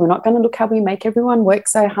society. We're not going to look how we make everyone work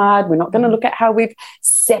so hard. We're not going to look at how we've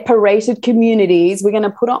separated communities. We're going to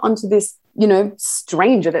put it onto this,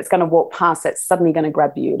 stranger that's going to walk past that's suddenly going to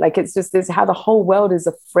grab you. Like it's just this how the whole world is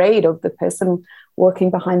afraid of the person walking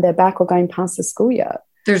behind their back or going past the schoolyard.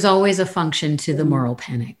 There's always a function to the moral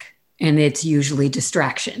panic, and it's usually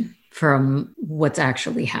distraction from what's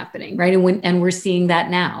actually happening, right? And we're seeing that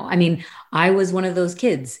now. I mean, I was one of those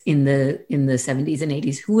kids in the 70s and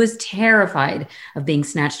 80s who was terrified of being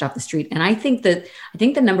snatched off the street. And I think the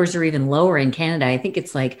numbers are even lower in Canada. I think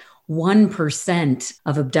it's like 1%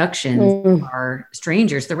 of abductions are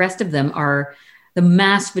strangers. The rest of them are, the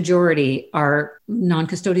mass majority are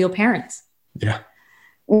non-custodial parents. Yeah.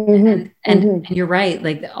 And you're right.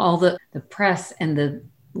 Like all the press and the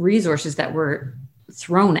resources that were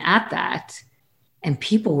thrown at that, and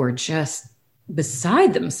people were just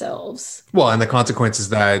beside themselves. Well, and the consequences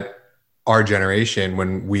that our generation,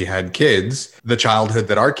 when we had kids, the childhood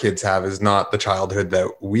that our kids have is not the childhood that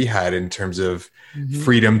we had in terms of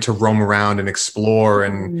freedom to roam around and explore.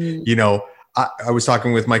 And, you know, I was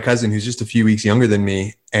talking with my cousin who's just a few weeks younger than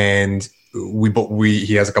me, and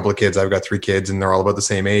he has a couple of kids. I've got 3 kids, and they're all about the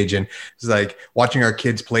same age. And it's like watching our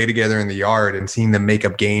kids play together in the yard and seeing them make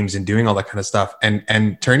up games and doing all that kind of stuff,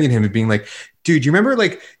 and turning to him and being like, dude, you remember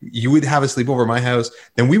like you would have a sleepover at my house,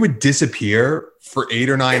 then we would disappear for 8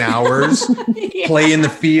 or 9 hours, play in the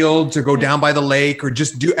fields or go down by the lake or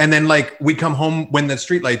just do. And then like we'd come home when the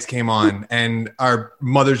streetlights came on and our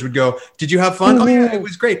mothers would go, did you have fun? Oh yeah, it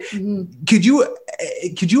was great. Could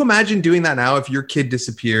you imagine doing that now if your kid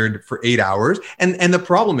disappeared for 8 hours? And the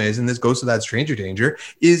problem is, and this goes to that stranger danger,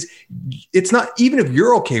 is it's not, even if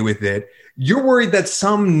you're okay with it, you're worried that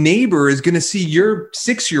some neighbor is going to see your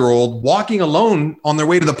 6-year-old walking alone on their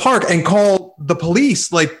way to the park and call the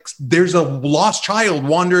police. Like there's a lost child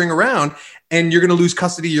wandering around and you're going to lose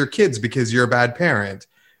custody of your kids because you're a bad parent.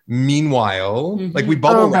 Meanwhile, like we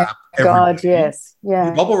bubble wrap. God, yes. Yeah.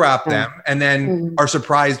 We bubble wrap them and then are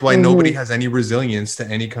surprised why nobody has any resilience to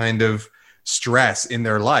any kind of stress in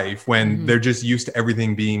their life when they're just used to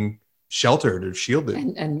everything being sheltered or shielded.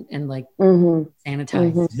 And like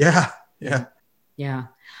sanitized. Yeah.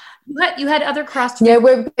 You had other crossed. Yeah,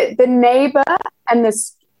 the neighbor and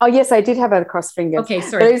this. Oh yes, I did have other crossed fingers. Okay,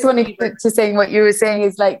 sorry. But I just wanted to saying what you were saying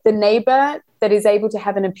is like the neighbor that is able to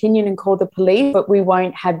have an opinion and call the police, but we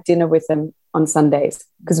won't have dinner with them on Sundays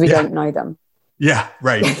because we don't know them. Yeah,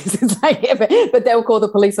 right. It's like, but they'll call the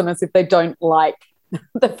police on us if they don't like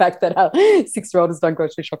the fact that our 6-year-old has done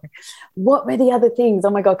grocery shopping. What were the other things?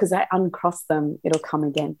 Oh my God, because I uncrossed them. It'll come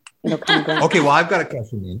again. Okay, well, I've got a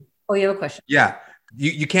question then. Oh, you have a question? Yeah.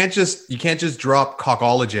 You can't just drop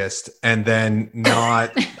cockologist and then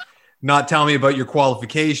not tell me about your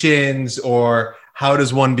qualifications or how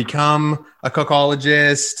does one become a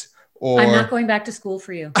cockologist. Or I'm not going back to school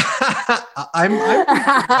for you. I'm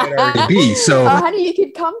already be so. Oh, honey, you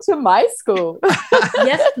could come to my school.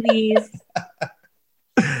 Yes, please.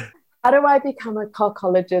 How do I become a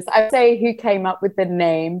cockologist? I say who came up with the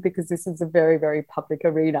name because this is a very, very public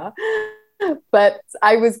arena. But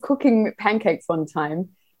I was cooking pancakes one time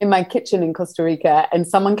in my kitchen in Costa Rica, and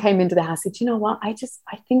someone came into the house and said, you know what, I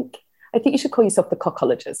think you should call yourself the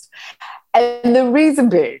cockologist. And the reason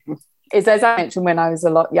being is, as I mentioned, when I was a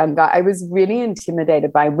lot younger, I was really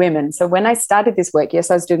intimidated by women. So when I started this work, yes,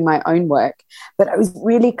 I was doing my own work, but I was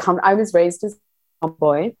really I was raised as a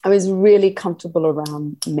boy. I was really comfortable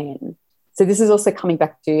around men. So this is also coming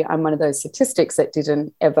back to, I'm one of those statistics that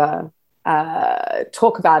didn't ever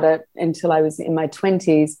talk about it until I was in my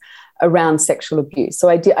 20s around sexual abuse. So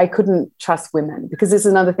I couldn't trust women, because this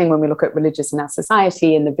is another thing when we look at religious in our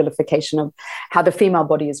society and the vilification of how the female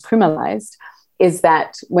body is criminalized, is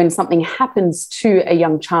that when something happens to a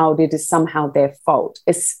young child, it is somehow their fault,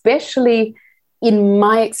 especially in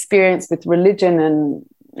my experience with religion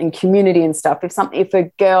and community and stuff. If a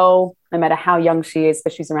girl, no matter how young she is,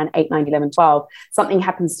 especially she's around 8, 9, 11, 12, something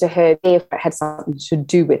happens to her, if it had something to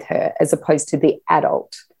do with her, as opposed to the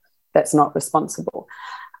adult that's not responsible.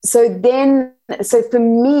 So for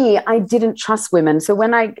me, I didn't trust women. So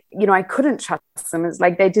when I couldn't trust them, it's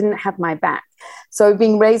like they didn't have my back. So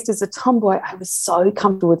being raised as a tomboy, I was so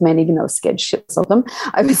comfortable with men, even though I was scared shitless of them.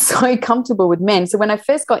 I was so comfortable with men. So when I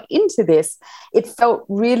first got into this, it felt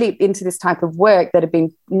really into this type of work that had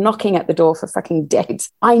been knocking at the door for fucking decades.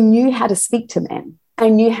 I knew how to speak to men. I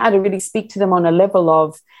knew how to really speak to them on a level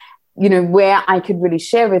of, where I could really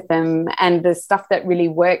share with them. And the stuff that really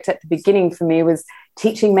worked at the beginning for me was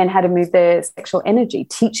teaching men how to move their sexual energy,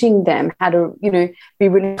 teaching them how to, be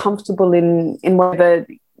really comfortable in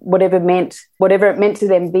whatever it meant to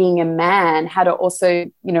them being a man, how to also,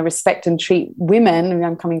 respect and treat women. And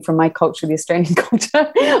I'm coming from my culture, the Australian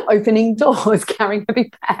culture, opening doors, carrying heavy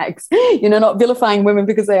bags, not vilifying women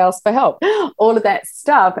because they ask for help, all of that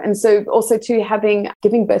stuff. And so also too,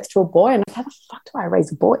 giving birth to a boy, and how the fuck do I raise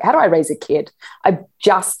a boy? How do I raise a kid? I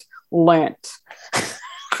just learnt.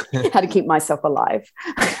 how to keep myself alive.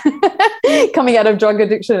 Coming out of drug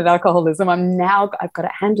addiction and alcoholism, I've got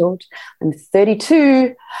it handled. I'm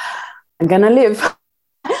 32. I'm going to live.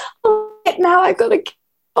 Now I got to,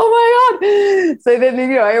 oh my God. So then,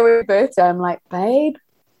 I always birthday, I'm like, babe,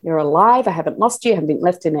 you're alive. I haven't lost you. I haven't been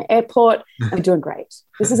left in an airport. I'm doing great.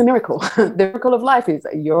 This is a miracle. The miracle of life is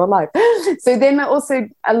you're alive. So then also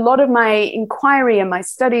a lot of my inquiry and my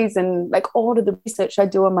studies and like all of the research I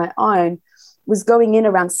do on my own was going in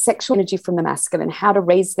around sexual energy from the masculine, how to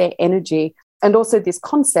raise their energy. And also this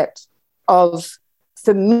concept of,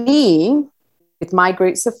 for me, with my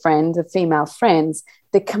groups of friends, of female friends,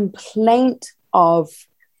 the complaint of,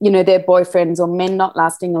 their boyfriends or men not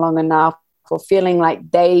lasting long enough, or feeling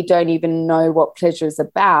like they don't even know what pleasure is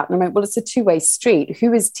about. And I'm like, well, it's a two-way street.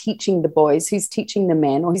 Who is teaching the boys? Who's teaching the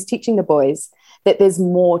men? Or who's teaching the boys that there's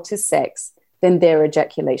more to sex than their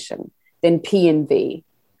ejaculation, than P and V?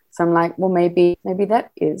 So I'm like, well, maybe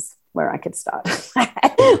that is where I could start.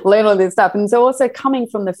 Learn all this stuff. And so also coming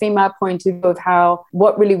from the female point of view of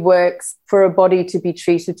what really works for a body to be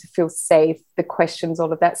treated, to feel safe, the questions,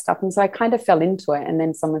 all of that stuff. And so I kind of fell into it. And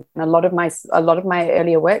then a lot of my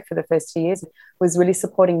earlier work for the first 2 years was really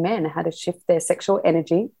supporting men, how to shift their sexual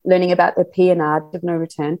energy, learning about the P&R of no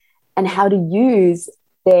return, and how to use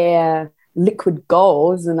their liquid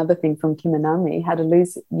gold is another thing from Kim and Nami, how to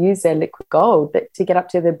use their liquid gold to get up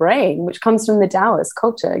to their brain, which comes from the Taoist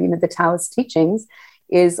culture. The Taoist teachings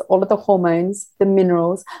is all of the hormones, the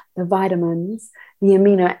minerals, the vitamins, the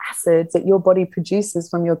amino acids that your body produces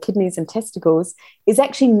from your kidneys and testicles is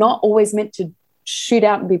actually not always meant to shoot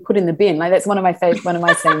out and be put in the bin. Like that's one of my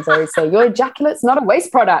sayings I always say, your ejaculate's not a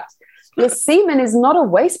waste product. Your semen is not a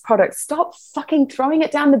waste product. Stop fucking throwing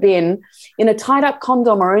it down the bin in a tied up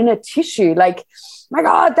condom or in a tissue. Like, my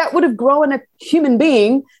God, that would have grown a human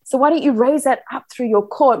being. So why don't you raise that up through your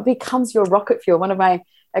core? It becomes your rocket fuel. One of a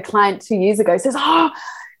client 2 years ago says,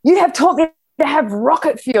 you have taught me to have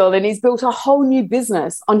rocket fuel. And he's built a whole new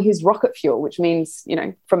business on his rocket fuel, which means,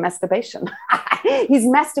 from masturbation. He's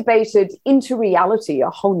masturbated into reality, a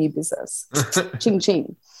whole new business. Ching,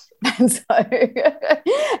 ching. And so,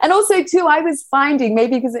 and also too, I was finding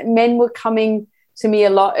maybe because men were coming to me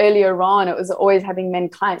a lot earlier on, it was always having men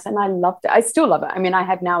clients, and I loved it. I still love it. I mean, I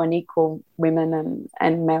have now an equal women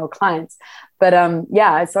and male clients, but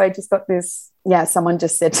so I just got this. Yeah, someone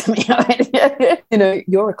just said to me,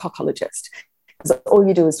 you're a cockologist. All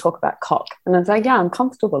you do is talk about cock, and I was like, yeah, I'm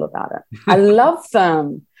comfortable about it. I love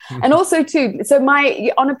them. And also too, so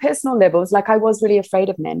on a personal level, it's like I was really afraid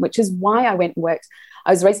of men, which is why I went and worked. I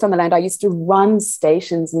was raised on the land. I used to run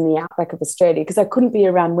stations in the outback of Australia because I couldn't be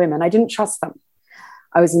around women. I didn't trust them.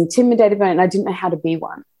 I was intimidated by it, and I didn't know how to be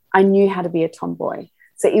one. I knew how to be a tomboy.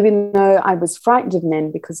 So even though I was frightened of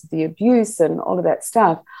men because of the abuse and all of that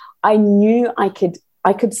stuff, I knew I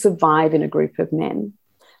could survive in a group of men.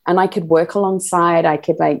 And I could work alongside. I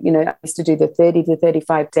could I used to do the 30 to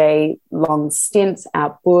 35 day long stints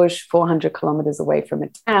out bush, 400 kilometers away from a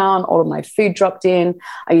town. All of my food dropped in.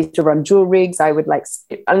 I used to run jewel rigs. I would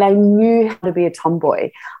and I knew how to be a tomboy.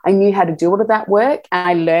 I knew how to do all of that work. And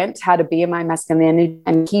I learned how to be in my masculinity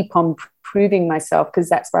and keep on proving myself because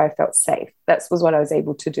that's where I felt safe. That was what I was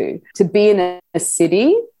able to do. To be in a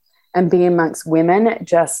city and be amongst women,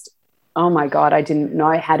 oh my God, I didn't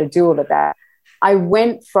know how to do all of that. I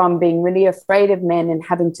went from being really afraid of men and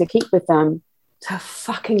having to keep with them to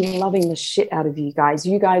fucking loving the shit out of you guys.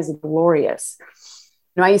 You guys are glorious.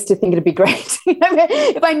 I used to think it'd be great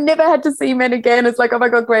if I never had to see men again. It's like, oh my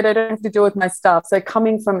God, great. I don't have to deal with my stuff. So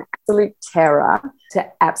coming from absolute terror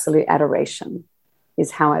to absolute adoration is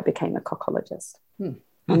how I became a cockologist.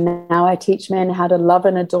 And now I teach men how to love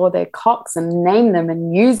and adore their cocks and name them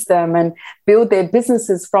and use them and build their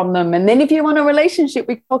businesses from them. And then if you want a relationship,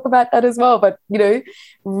 we talk about that as well. But,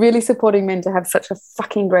 really supporting men to have such a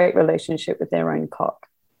fucking great relationship with their own cock.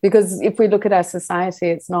 Because if we look at our society,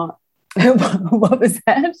 it's not. What was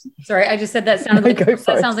that? Sorry, I just said that sounds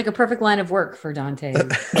like a perfect line of work for Dante.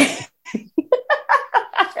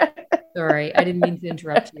 Sorry, I didn't mean to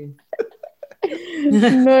interrupt you.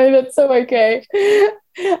 No, that's so okay.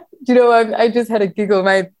 I just had a giggle.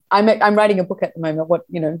 I'm writing a book at the moment.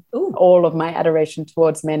 All of my adoration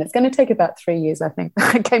towards men. It's going to take about 3 years, I think.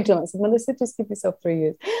 I came to him and said, Melissa, just give yourself 3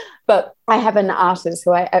 years. But I have an artist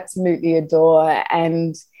who I absolutely adore,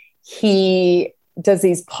 and he does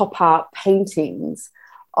these pop art paintings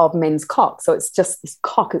of men's cock. So it's just this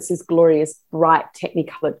cock. It's this glorious, bright,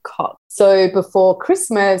 technicolored cock. So before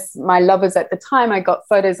Christmas, my lovers at the time, I got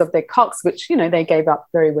photos of their cocks, which, you know, they gave up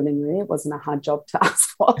very willingly. It wasn't a hard job to ask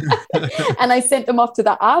for. And I sent them off to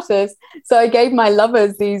the artist. So I gave my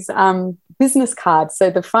lovers these business cards. So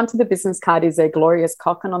the front of the business card is a glorious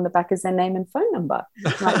cock, and on the back is their name and phone number.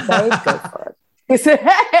 Like, babe, go for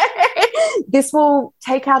it. This will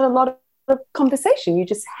take out a lot of conversation. You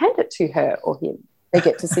just hand it to her or him. They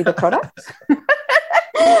get to see the product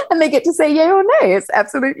and they get to say yay or nay. It's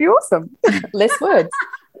absolutely awesome. Less words.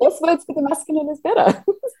 Less words for the masculine is better.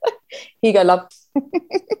 Here you go, love.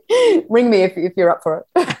 Ring me if you're up for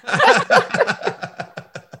it.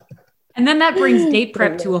 And then that brings date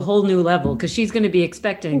prep to a whole new level, because she's going to be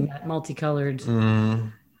expecting that multicolored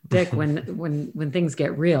dick when things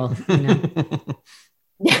get real, you know?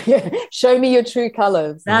 Yeah. Show me your true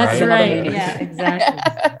colors. That's right. Yeah,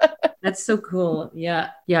 exactly. That's so cool.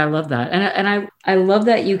 Yeah. Yeah. I love that. And I love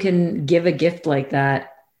that you can give a gift like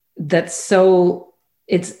that. That's so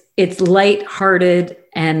it's lighthearted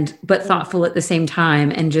but thoughtful at the same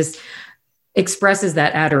time, and just expresses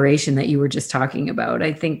that adoration that you were just talking about.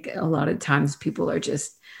 I think a lot of times people are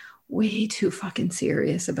just way too fucking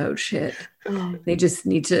serious about shit. They just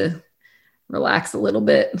need to relax a little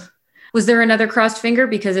bit. Was there another crossed finger?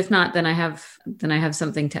 Because if not, then I have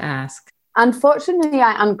something to ask. Unfortunately,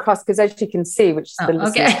 I uncrossed because, as you can see, which the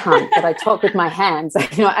listeners can't, but I talk with my hands.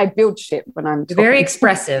 You know, I build shit when I'm talking. Very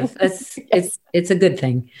expressive. It's a good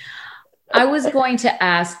thing. I was going to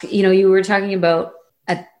ask, you know, you were talking about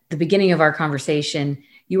at the beginning of our conversation,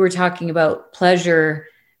 you were talking about pleasure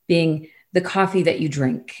being the coffee that you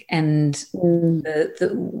drink, and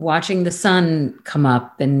the watching the sun come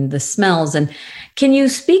up and the smells. And can you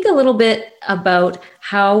speak a little bit about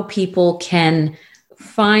how people can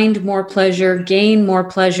find more pleasure, gain more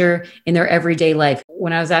pleasure in their everyday life?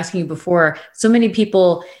 When I was asking you before, so many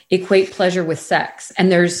people equate pleasure with sex, and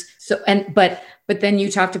but then you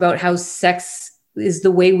talked about how sex is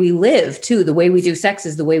the way we live too. The way we do sex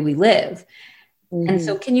is the way we live. And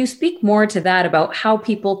so can you speak more to that, about how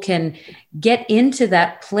people can get into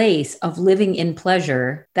that place of living in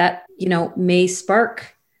pleasure that, you know, may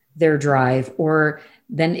spark their drive, or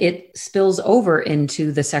then it spills over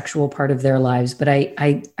into the sexual part of their lives? But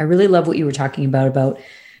I really love what you were talking about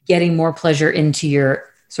getting more pleasure into your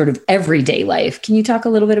sort of everyday life. Can you talk a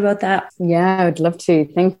little bit about that? Yeah, I'd love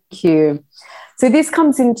to. Thank you. So this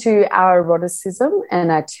comes into our eroticism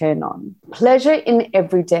and our turn on. Pleasure in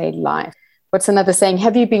everyday life. What's another saying?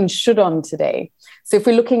 Have you been should on today? So if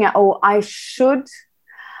we're looking at, I shouldn't,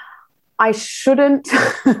 I shouldn't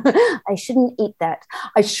eat that.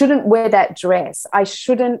 I shouldn't wear that dress. I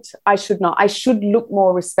should not. I should look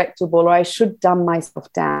more respectable, or I should dumb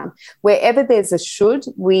myself down. Wherever there's a should,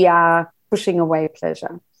 we are pushing away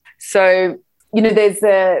pleasure. So, you know, there's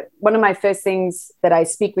one of my first things that I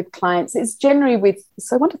speak with clients is generally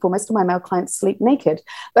so wonderful. Most of my male clients sleep naked,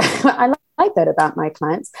 but I like that about my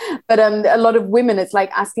clients. But a lot of women, it's like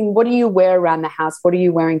asking, what do you wear around the house? What are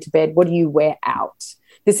you wearing to bed? What do you wear out?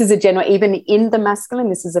 This is a general, even in the masculine,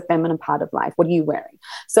 this is a feminine part of life. What are you wearing?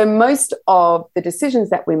 So most of the decisions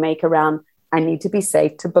that we make around, I need to be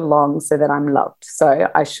safe to belong so that I'm loved. So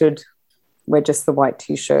I should wear just the white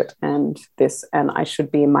t-shirt and this, and I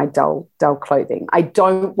should be in my dull clothing. I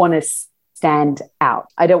don't want to stand out.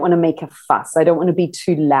 I don't want to make a fuss. I don't want to be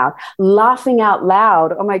too loud. Laughing out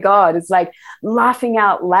loud. Oh my God. It's like laughing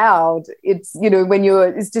out loud. It's, you know, when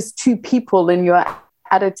it's just two people and you're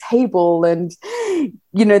at a table, and,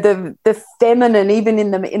 you know, the feminine, even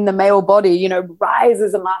in the male body, you know,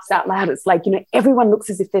 rises and laughs out loud. It's like, you know, everyone looks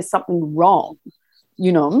as if there's something wrong,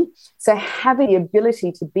 you know? So having the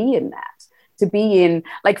ability to be in that, to be in,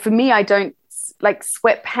 like, for me, I don't like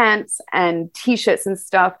sweatpants and t-shirts and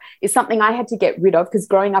stuff is something I had to get rid of, because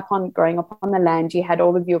growing up on the land, you had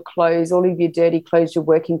all of your clothes, all of your dirty clothes, your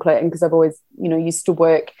working clothes. And because I've always, you know, used to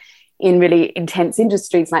work in really intense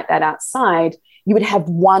industries like that outside, you would have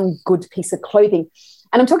one good piece of clothing.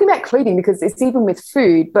 And I'm talking about clothing because it's even with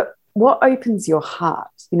food, but what opens your heart?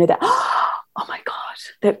 You know, that, oh my God,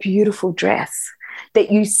 that beautiful dress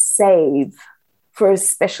that you save for a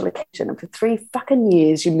special occasion. And for 3 fucking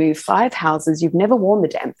years, you move 5 houses. You've never worn the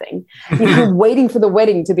damn thing. You're waiting for the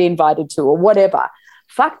wedding to be invited to, or whatever.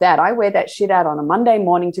 Fuck that. I wear that shit out on a Monday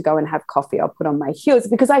morning to go and have coffee. I'll put on my heels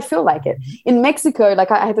because I feel like it. In Mexico,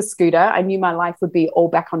 like, I have a scooter. I knew my life would be all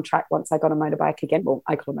back on track once I got a motorbike again. Well,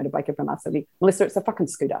 I call a motorbike everyone else. Melissa, it's a fucking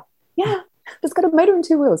scooter. Yeah. Just got a motor and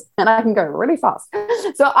 2 wheels and I can go really fast.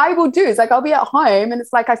 So I will do, it's like I'll be at home and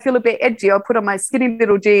it's like I feel a bit edgy. I'll put on my skinny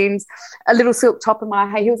little jeans, a little silk top and my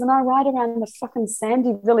high heels, and I ride around the fucking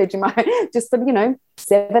sandy village in my just,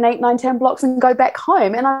 7, 8, 9, 10 blocks and go back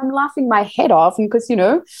home. And I'm laughing my head off. And because,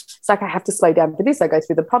 it's like I have to slow down for this. I go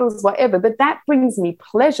through the puddles, whatever. But that brings me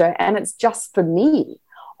pleasure and it's just for me.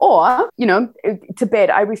 Or, to bed,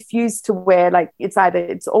 I refuse to wear, like, it's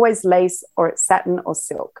always lace or it's satin or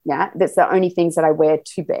silk. Yeah. That's the only things that I wear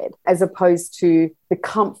to bed, as opposed to the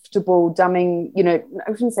comfortable dumbing, I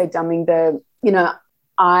wouldn't say dumbing,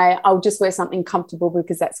 I'll just wear something comfortable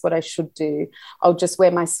because that's what I should do. I'll just wear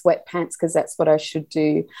my sweatpants because that's what I should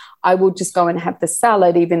do. I will just go and have the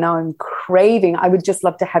salad, even though I'm craving. I would just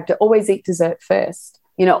love to always eat dessert first.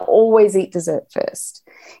 Always eat dessert first.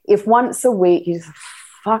 If once a week you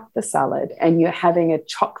fuck the salad and you're having a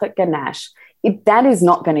chocolate ganache, if that is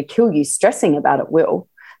not going to kill you, stressing about it will.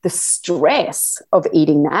 The stress of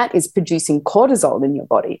eating that is producing cortisol in your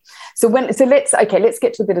body. Let's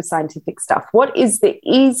get to a bit of scientific stuff. What is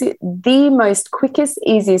the most quickest,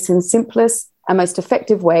 easiest, and simplest and most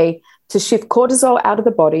effective way to shift cortisol out of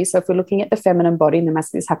the body? So if we're looking at the feminine body, and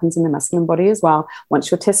this happens in the masculine body as well, once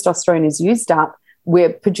your testosterone is used up,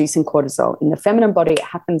 we're producing cortisol. In the feminine body, it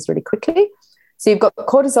happens really quickly. So you've got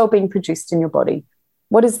cortisol being produced in your body.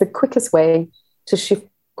 What is the quickest way to shift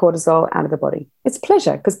cortisol out of the body? It's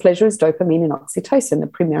pleasure, because pleasure is dopamine and oxytocin.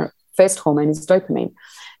 The first hormone is dopamine.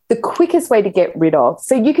 The quickest way to get rid of,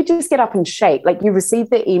 so you could just get up and shake, like you receive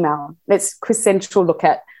the email. Let's quintessential look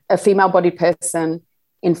at a female body person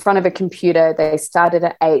in front of a computer. They started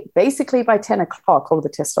at 8. Basically by 10 o'clock, all the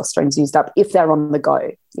testosterone's used up if they're on the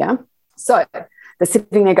go. Yeah. So they're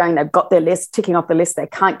sitting there going, they've got their list, ticking off the list. They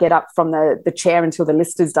can't get up from the chair until the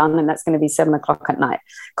list is done, and that's going to be 7 o'clock at night.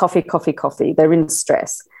 Coffee. They're in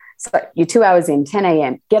stress. So you're 2 hours in, 10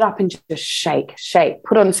 a.m., get up and just shake,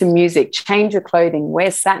 put on some music, change your clothing,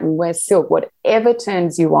 wear satin, wear silk, whatever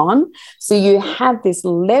turns you on. So you have this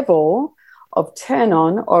level of turn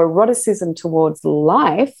on or eroticism towards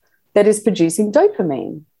life that is producing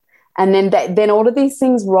dopamine. And then all of these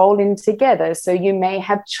things roll in together. So you may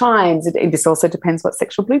have chimes. This also depends what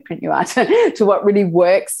sexual blueprint you are to what really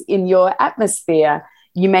works in your atmosphere.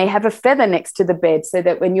 You may have a feather next to the bed so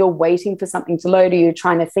that when you're waiting for something to load or you're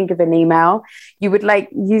trying to think of an email, you would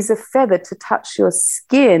use a feather to touch your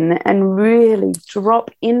skin and really drop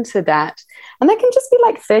into that. And that can just be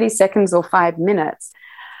 30 seconds or 5 minutes.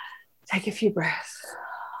 Take a few breaths.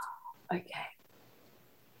 Okay.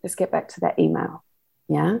 Let's get back to that email.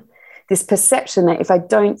 Yeah. This perception that if I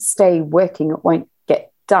don't stay working, it won't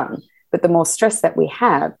get done. But the more stress that we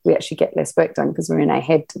have, we actually get less work done because we're in our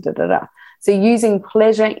head. So using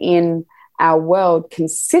pleasure in our world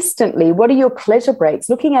consistently. What are your pleasure breaks?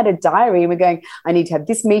 Looking at a diary and we're going, I need to have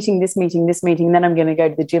this meeting, then I'm going to go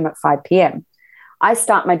to the gym at 5 p.m. I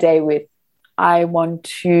start my day with, I want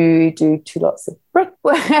to do 2 lots of breath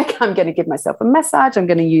work. I'm going to give myself a massage. I'm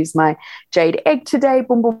going to use my jade egg today.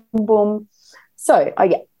 Boom, boom, boom, boom. So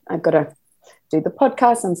I've got to do the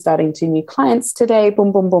podcast. I'm starting 2 new clients today.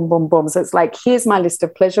 Boom, boom, boom, boom, boom. So it's here's my list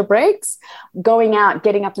of pleasure breaks. Going out,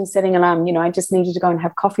 getting up and setting an alarm. I just needed to go and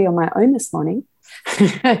have coffee on my own this morning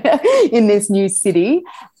in this new city.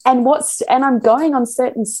 And I'm going on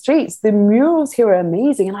certain streets. The murals here are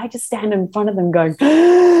amazing. And I just stand in front of them going,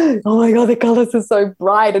 oh my God, the colors are so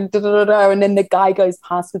bright. And And then the guy goes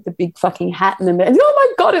past with the big fucking hat. And then, oh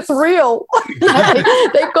my God, it's real.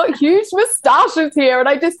 They've got huge moustaches here. And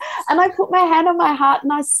I put my hand on my heart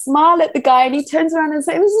and I smile at the guy. And he turns around and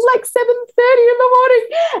says, this is 7:30 in the morning.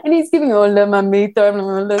 And he's giving hola mamita. And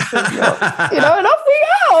off we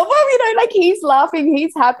go. Well, he's laughing.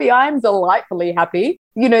 He's happy. I'm delightfully happy.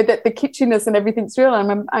 That the kitschiness and everything's real.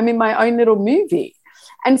 I'm in my own little movie.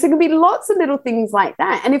 And so it can be lots of little things like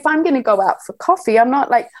that. And if I'm going to go out for coffee, I'm not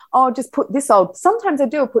just put this sometimes I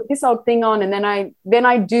do, I'll put this old thing on and then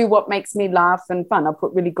I do what makes me laugh and fun. I'll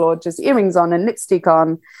put really gorgeous earrings on and lipstick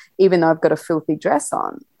on, even though I've got a filthy dress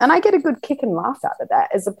on. And I get a good kick and laugh out of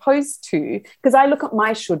that, as opposed to, because I look at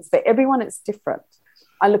my shoulds. For everyone, it's different.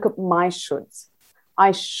 I look at my shoulds.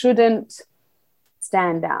 I shouldn't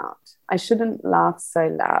stand out. I shouldn't laugh so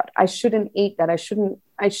loud. I shouldn't eat that. I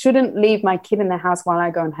shouldn't leave my kid in the house while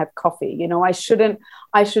I go and have coffee. I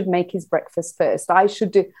should make his breakfast first. I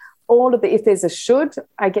should do all of if there's a should,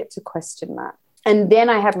 I get to question that. And then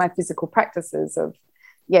I have my physical practices of,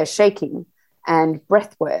 shaking and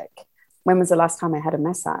breath work. When was the last time I had a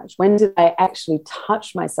massage? When did I actually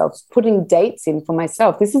touch myself? Putting dates in for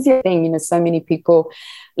myself. This is the thing, so many people,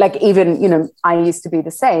 even, I used to be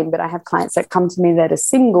the same, but I have clients that come to me that are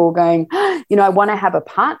single going, I want to have a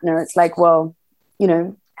partner. It's well,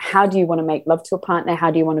 how do you want to make love to a partner?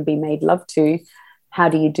 How do you want to be made love to? How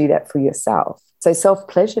do you do that for yourself? So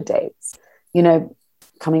self-pleasure dates, you know,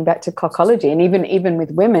 coming back to cockology, and even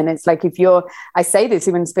with women, it's like, if you're, I say this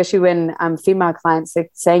even especially when female clients are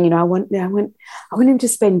saying, you know, I want him to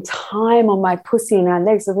spend time on my pussy and our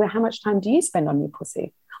legs. So, well, how much time do you spend on your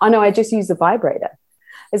pussy? Oh no, I just use a vibrator.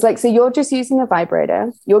 It's like, so you're just using a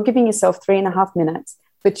vibrator, you're giving yourself 3.5 minutes,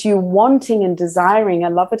 but you wanting and desiring a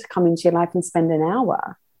lover to come into your life and spend an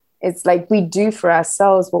hour. It's like we do for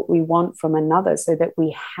ourselves what we want from another, so that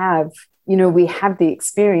we have, you know, we have the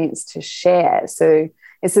experience to share. So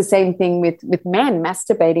it's the same thing with men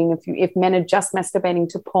masturbating. If men are just masturbating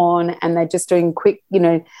to porn and they're just doing quick, you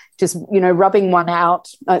know, just, you know, rubbing one out,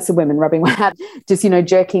 so women rubbing one out, just, you know,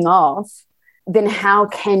 jerking off, then how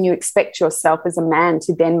can you expect yourself as a man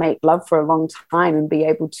to then make love for a long time and be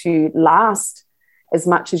able to last as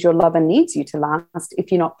much as your lover needs you to last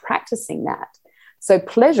if you're not practicing that? So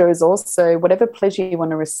pleasure is also whatever pleasure you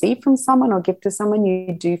want to receive from someone or give to someone,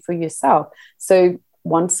 you do for yourself. So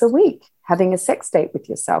once a week, having a sex date with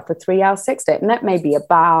yourself, a 3-hour sex date. And that may be a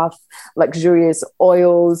bath, luxurious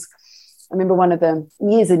oils. I remember one of the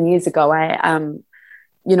years and years ago, I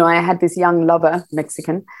had this young lover,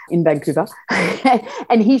 Mexican, in Vancouver,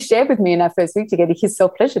 and he shared with me in our first week together his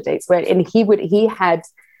self-pleasure dates, he had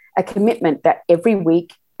a commitment that every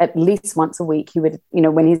week, at least once a week, he would, you know,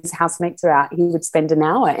 when his housemates are out, he would spend an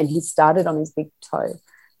hour, and he started on his big toe,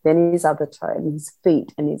 then his other toe, and his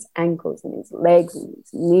feet and his ankles and his legs and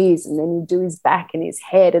his knees, and then he'd do his back and his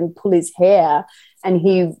head and pull his hair. And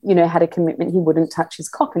he, you know, had a commitment he wouldn't touch his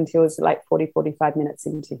cock until it was like 45 minutes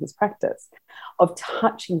into his practice of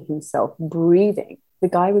touching himself, breathing. The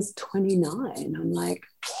guy was 29. I'm like,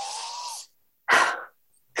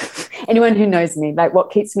 anyone who knows me, like, what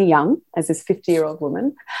keeps me young as this 50-year-old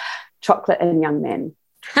woman? Chocolate and young men.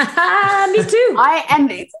 Me too. I am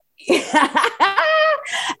this.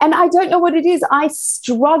 And I don't know what it is. I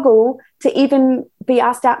struggle to even be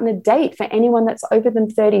asked out on a date for anyone that's over than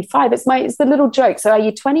 35. It's the little joke. So are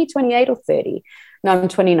you 20, 28 or 30? No, I'm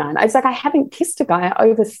 29. It's like, I haven't kissed a guy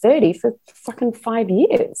over 30 for fucking 5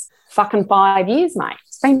 years. Fucking 5 years, mate.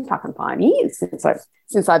 It's been fucking 5 years since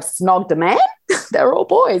I've snogged a man. They're all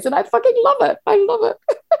boys, and I fucking love it. I love it.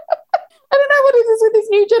 I don't know what it is with this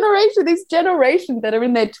new generation. These generations that are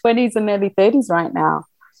in their 20s and early 30s right now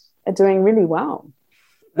are doing really well.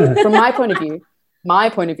 From my point of view,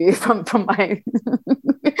 from my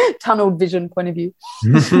tunneled vision point of view.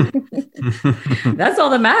 That's all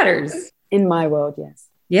that matters. In my world, yes.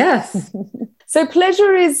 Yes. So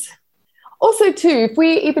pleasure is also too, if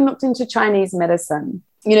we even looked into Chinese medicine,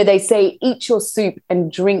 you know, they say eat your soup and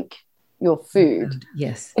drink your food.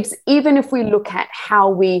 Yes. It's even if we look at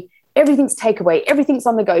how everything's takeaway, everything's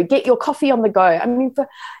on the go, get your coffee on the go. I mean,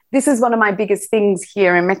 this is one of my biggest things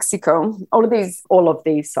here in Mexico. All of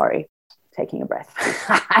these, sorry, taking a breath.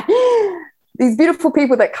 These beautiful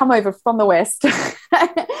people that come over from the West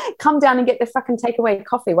come down and get their fucking takeaway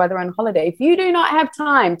coffee while they're on holiday. If you do not have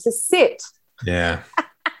time to sit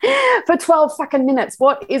for 12 fucking minutes,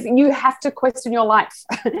 you have to question your life.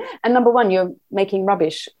 And number one, you're making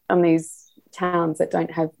rubbish on these towns that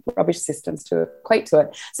don't have rubbish systems to equate to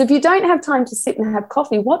it. So if you don't have time to sit and have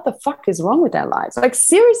coffee, what the fuck is wrong with our lives? Like,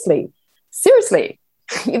 seriously,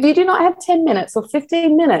 if you do not have 10 minutes or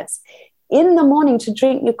 15 minutes in the morning to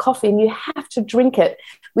drink your coffee, and you have to drink it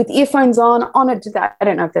with earphones on it. I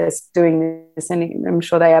don't know if they're doing this, and I'm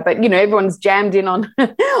sure they are, but, you know, everyone's jammed in on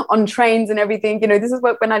on trains and everything. You know, this is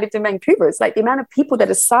when I lived in Vancouver. It's like the amount of people that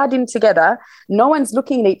are sardined together, no one's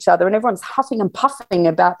looking at each other, and everyone's huffing and puffing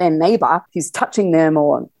about their neighbor who's touching them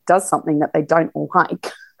or does something that they don't like.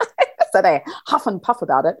 So they huff and puff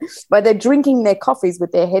about it, but they're drinking their coffees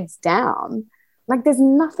with their heads down. Like, there's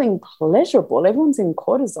nothing pleasurable. Everyone's in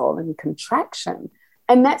cortisol and contraction.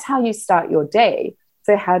 And that's how you start your day.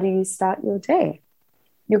 So how do you start your day?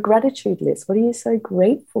 Your gratitude list. What are you so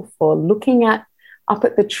grateful for? Looking up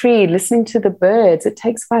at the tree, listening to the birds. It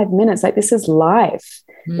takes 5 minutes. Like, this is life.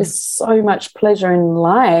 There's so much pleasure in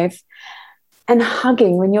life. And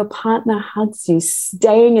hugging, when your partner hugs you,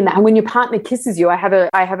 staying in that. And when your partner kisses you, I have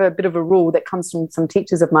a bit of a rule that comes from some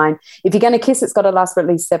teachers of mine. If you're going to kiss, it's got to last for at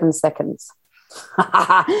least 7 seconds.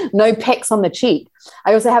 No pecks on the cheek.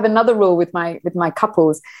 I also have another rule with my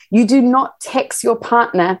couples. You do not text your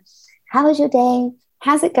partner, how was your day?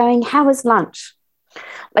 How's it going? How was lunch?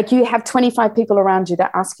 Like, you have 25 people around you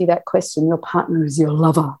that ask you that question. Your partner is your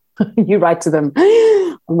lover. You write to them,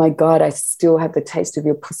 oh my God, I still have the taste of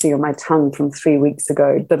your pussy on my tongue from 3 weeks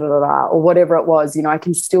ago, da, da, da, da, or whatever it was. You know, I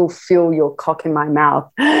can still feel your cock in my mouth.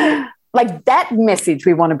 like that message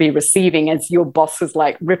we want to be receiving as your boss is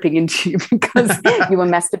like ripping into you because you were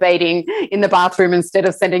masturbating in the bathroom instead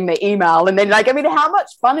of sending the email. And then like, I mean, how much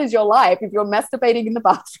fun is your life if you're masturbating in the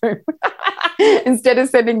bathroom instead of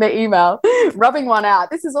sending the email, rubbing one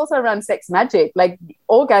out? This is also around sex magic, like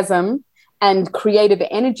orgasm and creative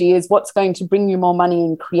energy is what's going to bring you more money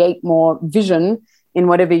and create more vision in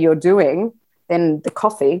whatever you're doing than the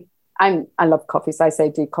coffee. I love coffee, so I say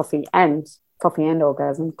do coffee and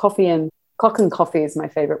orgasm. Coffee and cock and coffee is my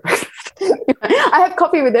favorite breakfast. I have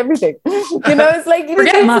coffee with everything. You know, it's like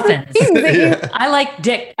forget muffins. I like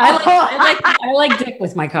dick. I like dick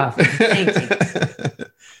with my coffee. Thank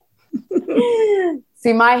you.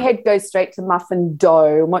 See, my head goes straight to muffin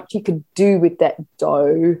dough and what you could do with that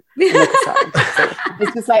dough.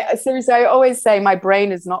 It's just like, seriously, I always say my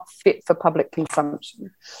brain is not fit for public consumption.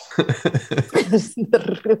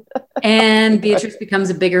 And Beatrice becomes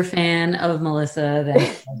a bigger fan of Melissa than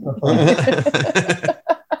before.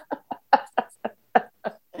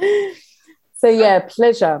 So yeah,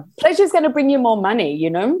 pleasure. Pleasure is going to bring you more money, you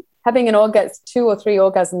know? Having an orgasm, 2 or 3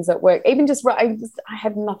 orgasms at work, even I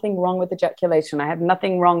have nothing wrong with ejaculation. I have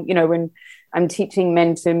nothing wrong, you know, when I'm teaching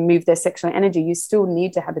men to move their sexual energy, you still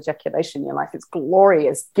need to have ejaculation in your life. It's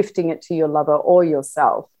glorious, gifting it to your lover or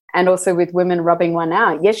yourself. And also with women rubbing one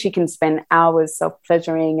out. Yes, you can spend hours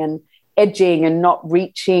self-pleasuring and edging and not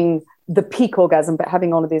reaching the peak orgasm, but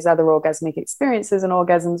having all of these other orgasmic experiences and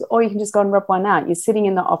orgasms, or you can just go and rub one out. You're sitting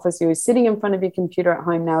in the office, you're sitting in front of your computer at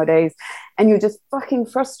home nowadays, and you're just fucking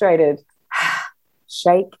frustrated.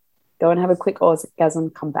 Shake, go and have a quick orgasm,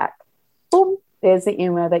 come back. Boom, there's the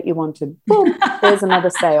email that you wanted. Boom, there's another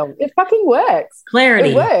sale. It fucking works. Clarity.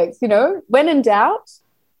 It works, you know. When in doubt,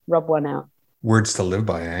 rub one out. Words to live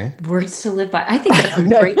by, eh? Words to live by. I think that's a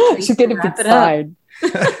great place should get to a wrap big it up. sign.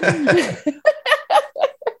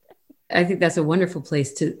 I think that's a wonderful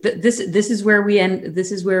place to. This is where we end.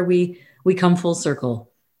 This is where we come full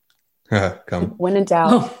circle. Come. When in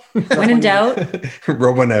doubt. When in doubt,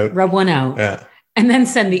 rub one out. Rub one out. Yeah. And then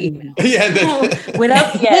send the email. Yeah.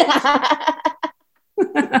 Without yet.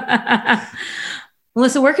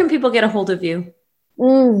 Melissa, where can people get a hold of you?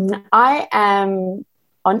 I am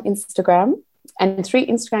on Instagram, and through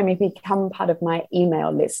Instagram, you become part of my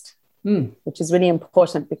email list. Which is really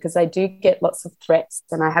important because I do get lots of threats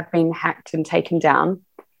and I have been hacked and taken down.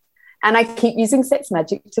 And I keep using sex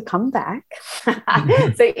magic to come back. So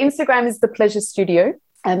Instagram is The Pleasure Studio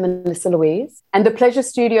and Melissa Louise. And The Pleasure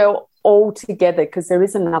Studio all together, because there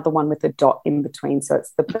is another one with a dot in between. So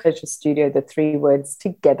it's The Pleasure Studio, the 3 words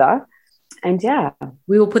together. And yeah.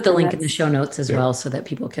 We will put the link in the show notes as well so that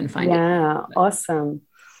people can find it. Yeah, awesome.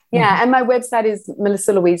 Yeah, and my website is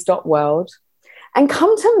melissalouise.world. And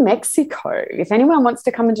come to Mexico. If anyone wants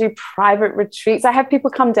to come and do private retreats, I have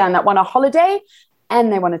people come down that want a holiday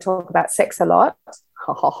and they want to talk about sex a lot.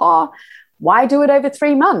 Ha, ha, ha. Why do it over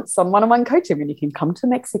 3 months on one-on-one coaching when you can come to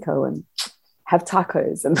Mexico and have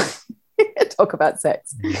tacos and talk about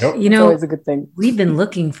sex? Yep. You know, it's always a good thing. We've been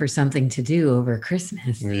looking for something to do over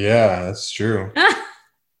Christmas. Yeah, that's true.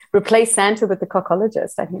 Replace Santa with the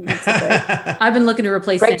cockologist. I think that's a great. I've been looking to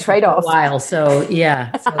replace Great Santa trade-off. for a while. So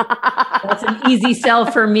yeah, that's an easy sell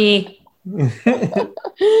for me. Bam.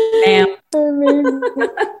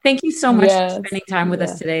 Thank you so much for spending time with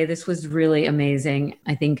us today. This was really amazing.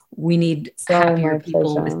 I think we need happier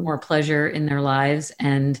people with more pleasure in their lives,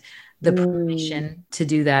 and the permission to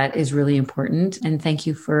do that is really important. And thank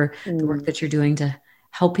you for the work that you're doing to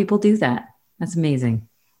help people do that. That's amazing.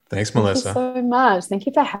 Thanks, Melissa. Thank you so much. Thank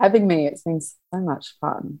you for having me. It's been so much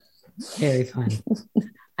fun. Very fun.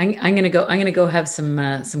 I'm gonna go have some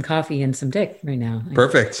coffee and some dick right now.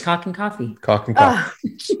 Perfect. Cock and coffee. Cock and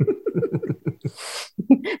coffee.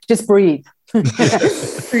 Just breathe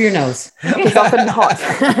through your nose. It's often hot.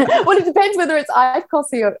 Well, it depends whether it's iced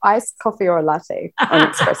coffee or a latte or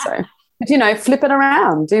an espresso. But you know, flip it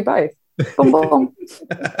around. Do both. Boom, boom.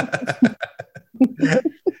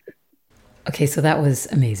 Okay, so that was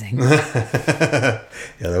amazing. Yeah,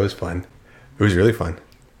 that was fun. It was really fun.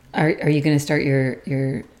 Are you going to start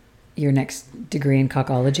your next degree in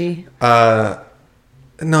cockology?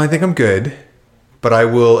 No, I think I'm good, but I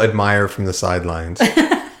will admire from the sidelines.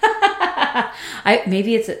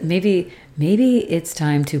 Maybe it's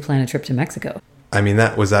time to plan a trip to Mexico. I mean,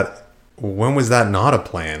 when was that not a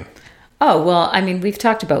plan? Oh, well, I mean, we've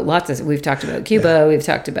talked about we've talked about Cuba, we've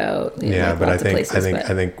talked about but I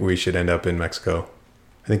think we should end up in Mexico.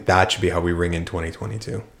 I think that should be how we ring in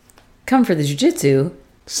 2022. Come for the jiu-jitsu.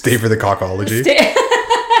 Stay for the cockology.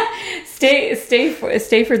 Stay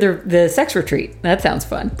for the sex retreat. That sounds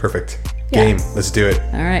fun. Perfect. Game. Let's do it.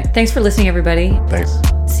 All right. Thanks for listening, everybody. Thanks.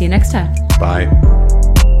 See you next time. Bye.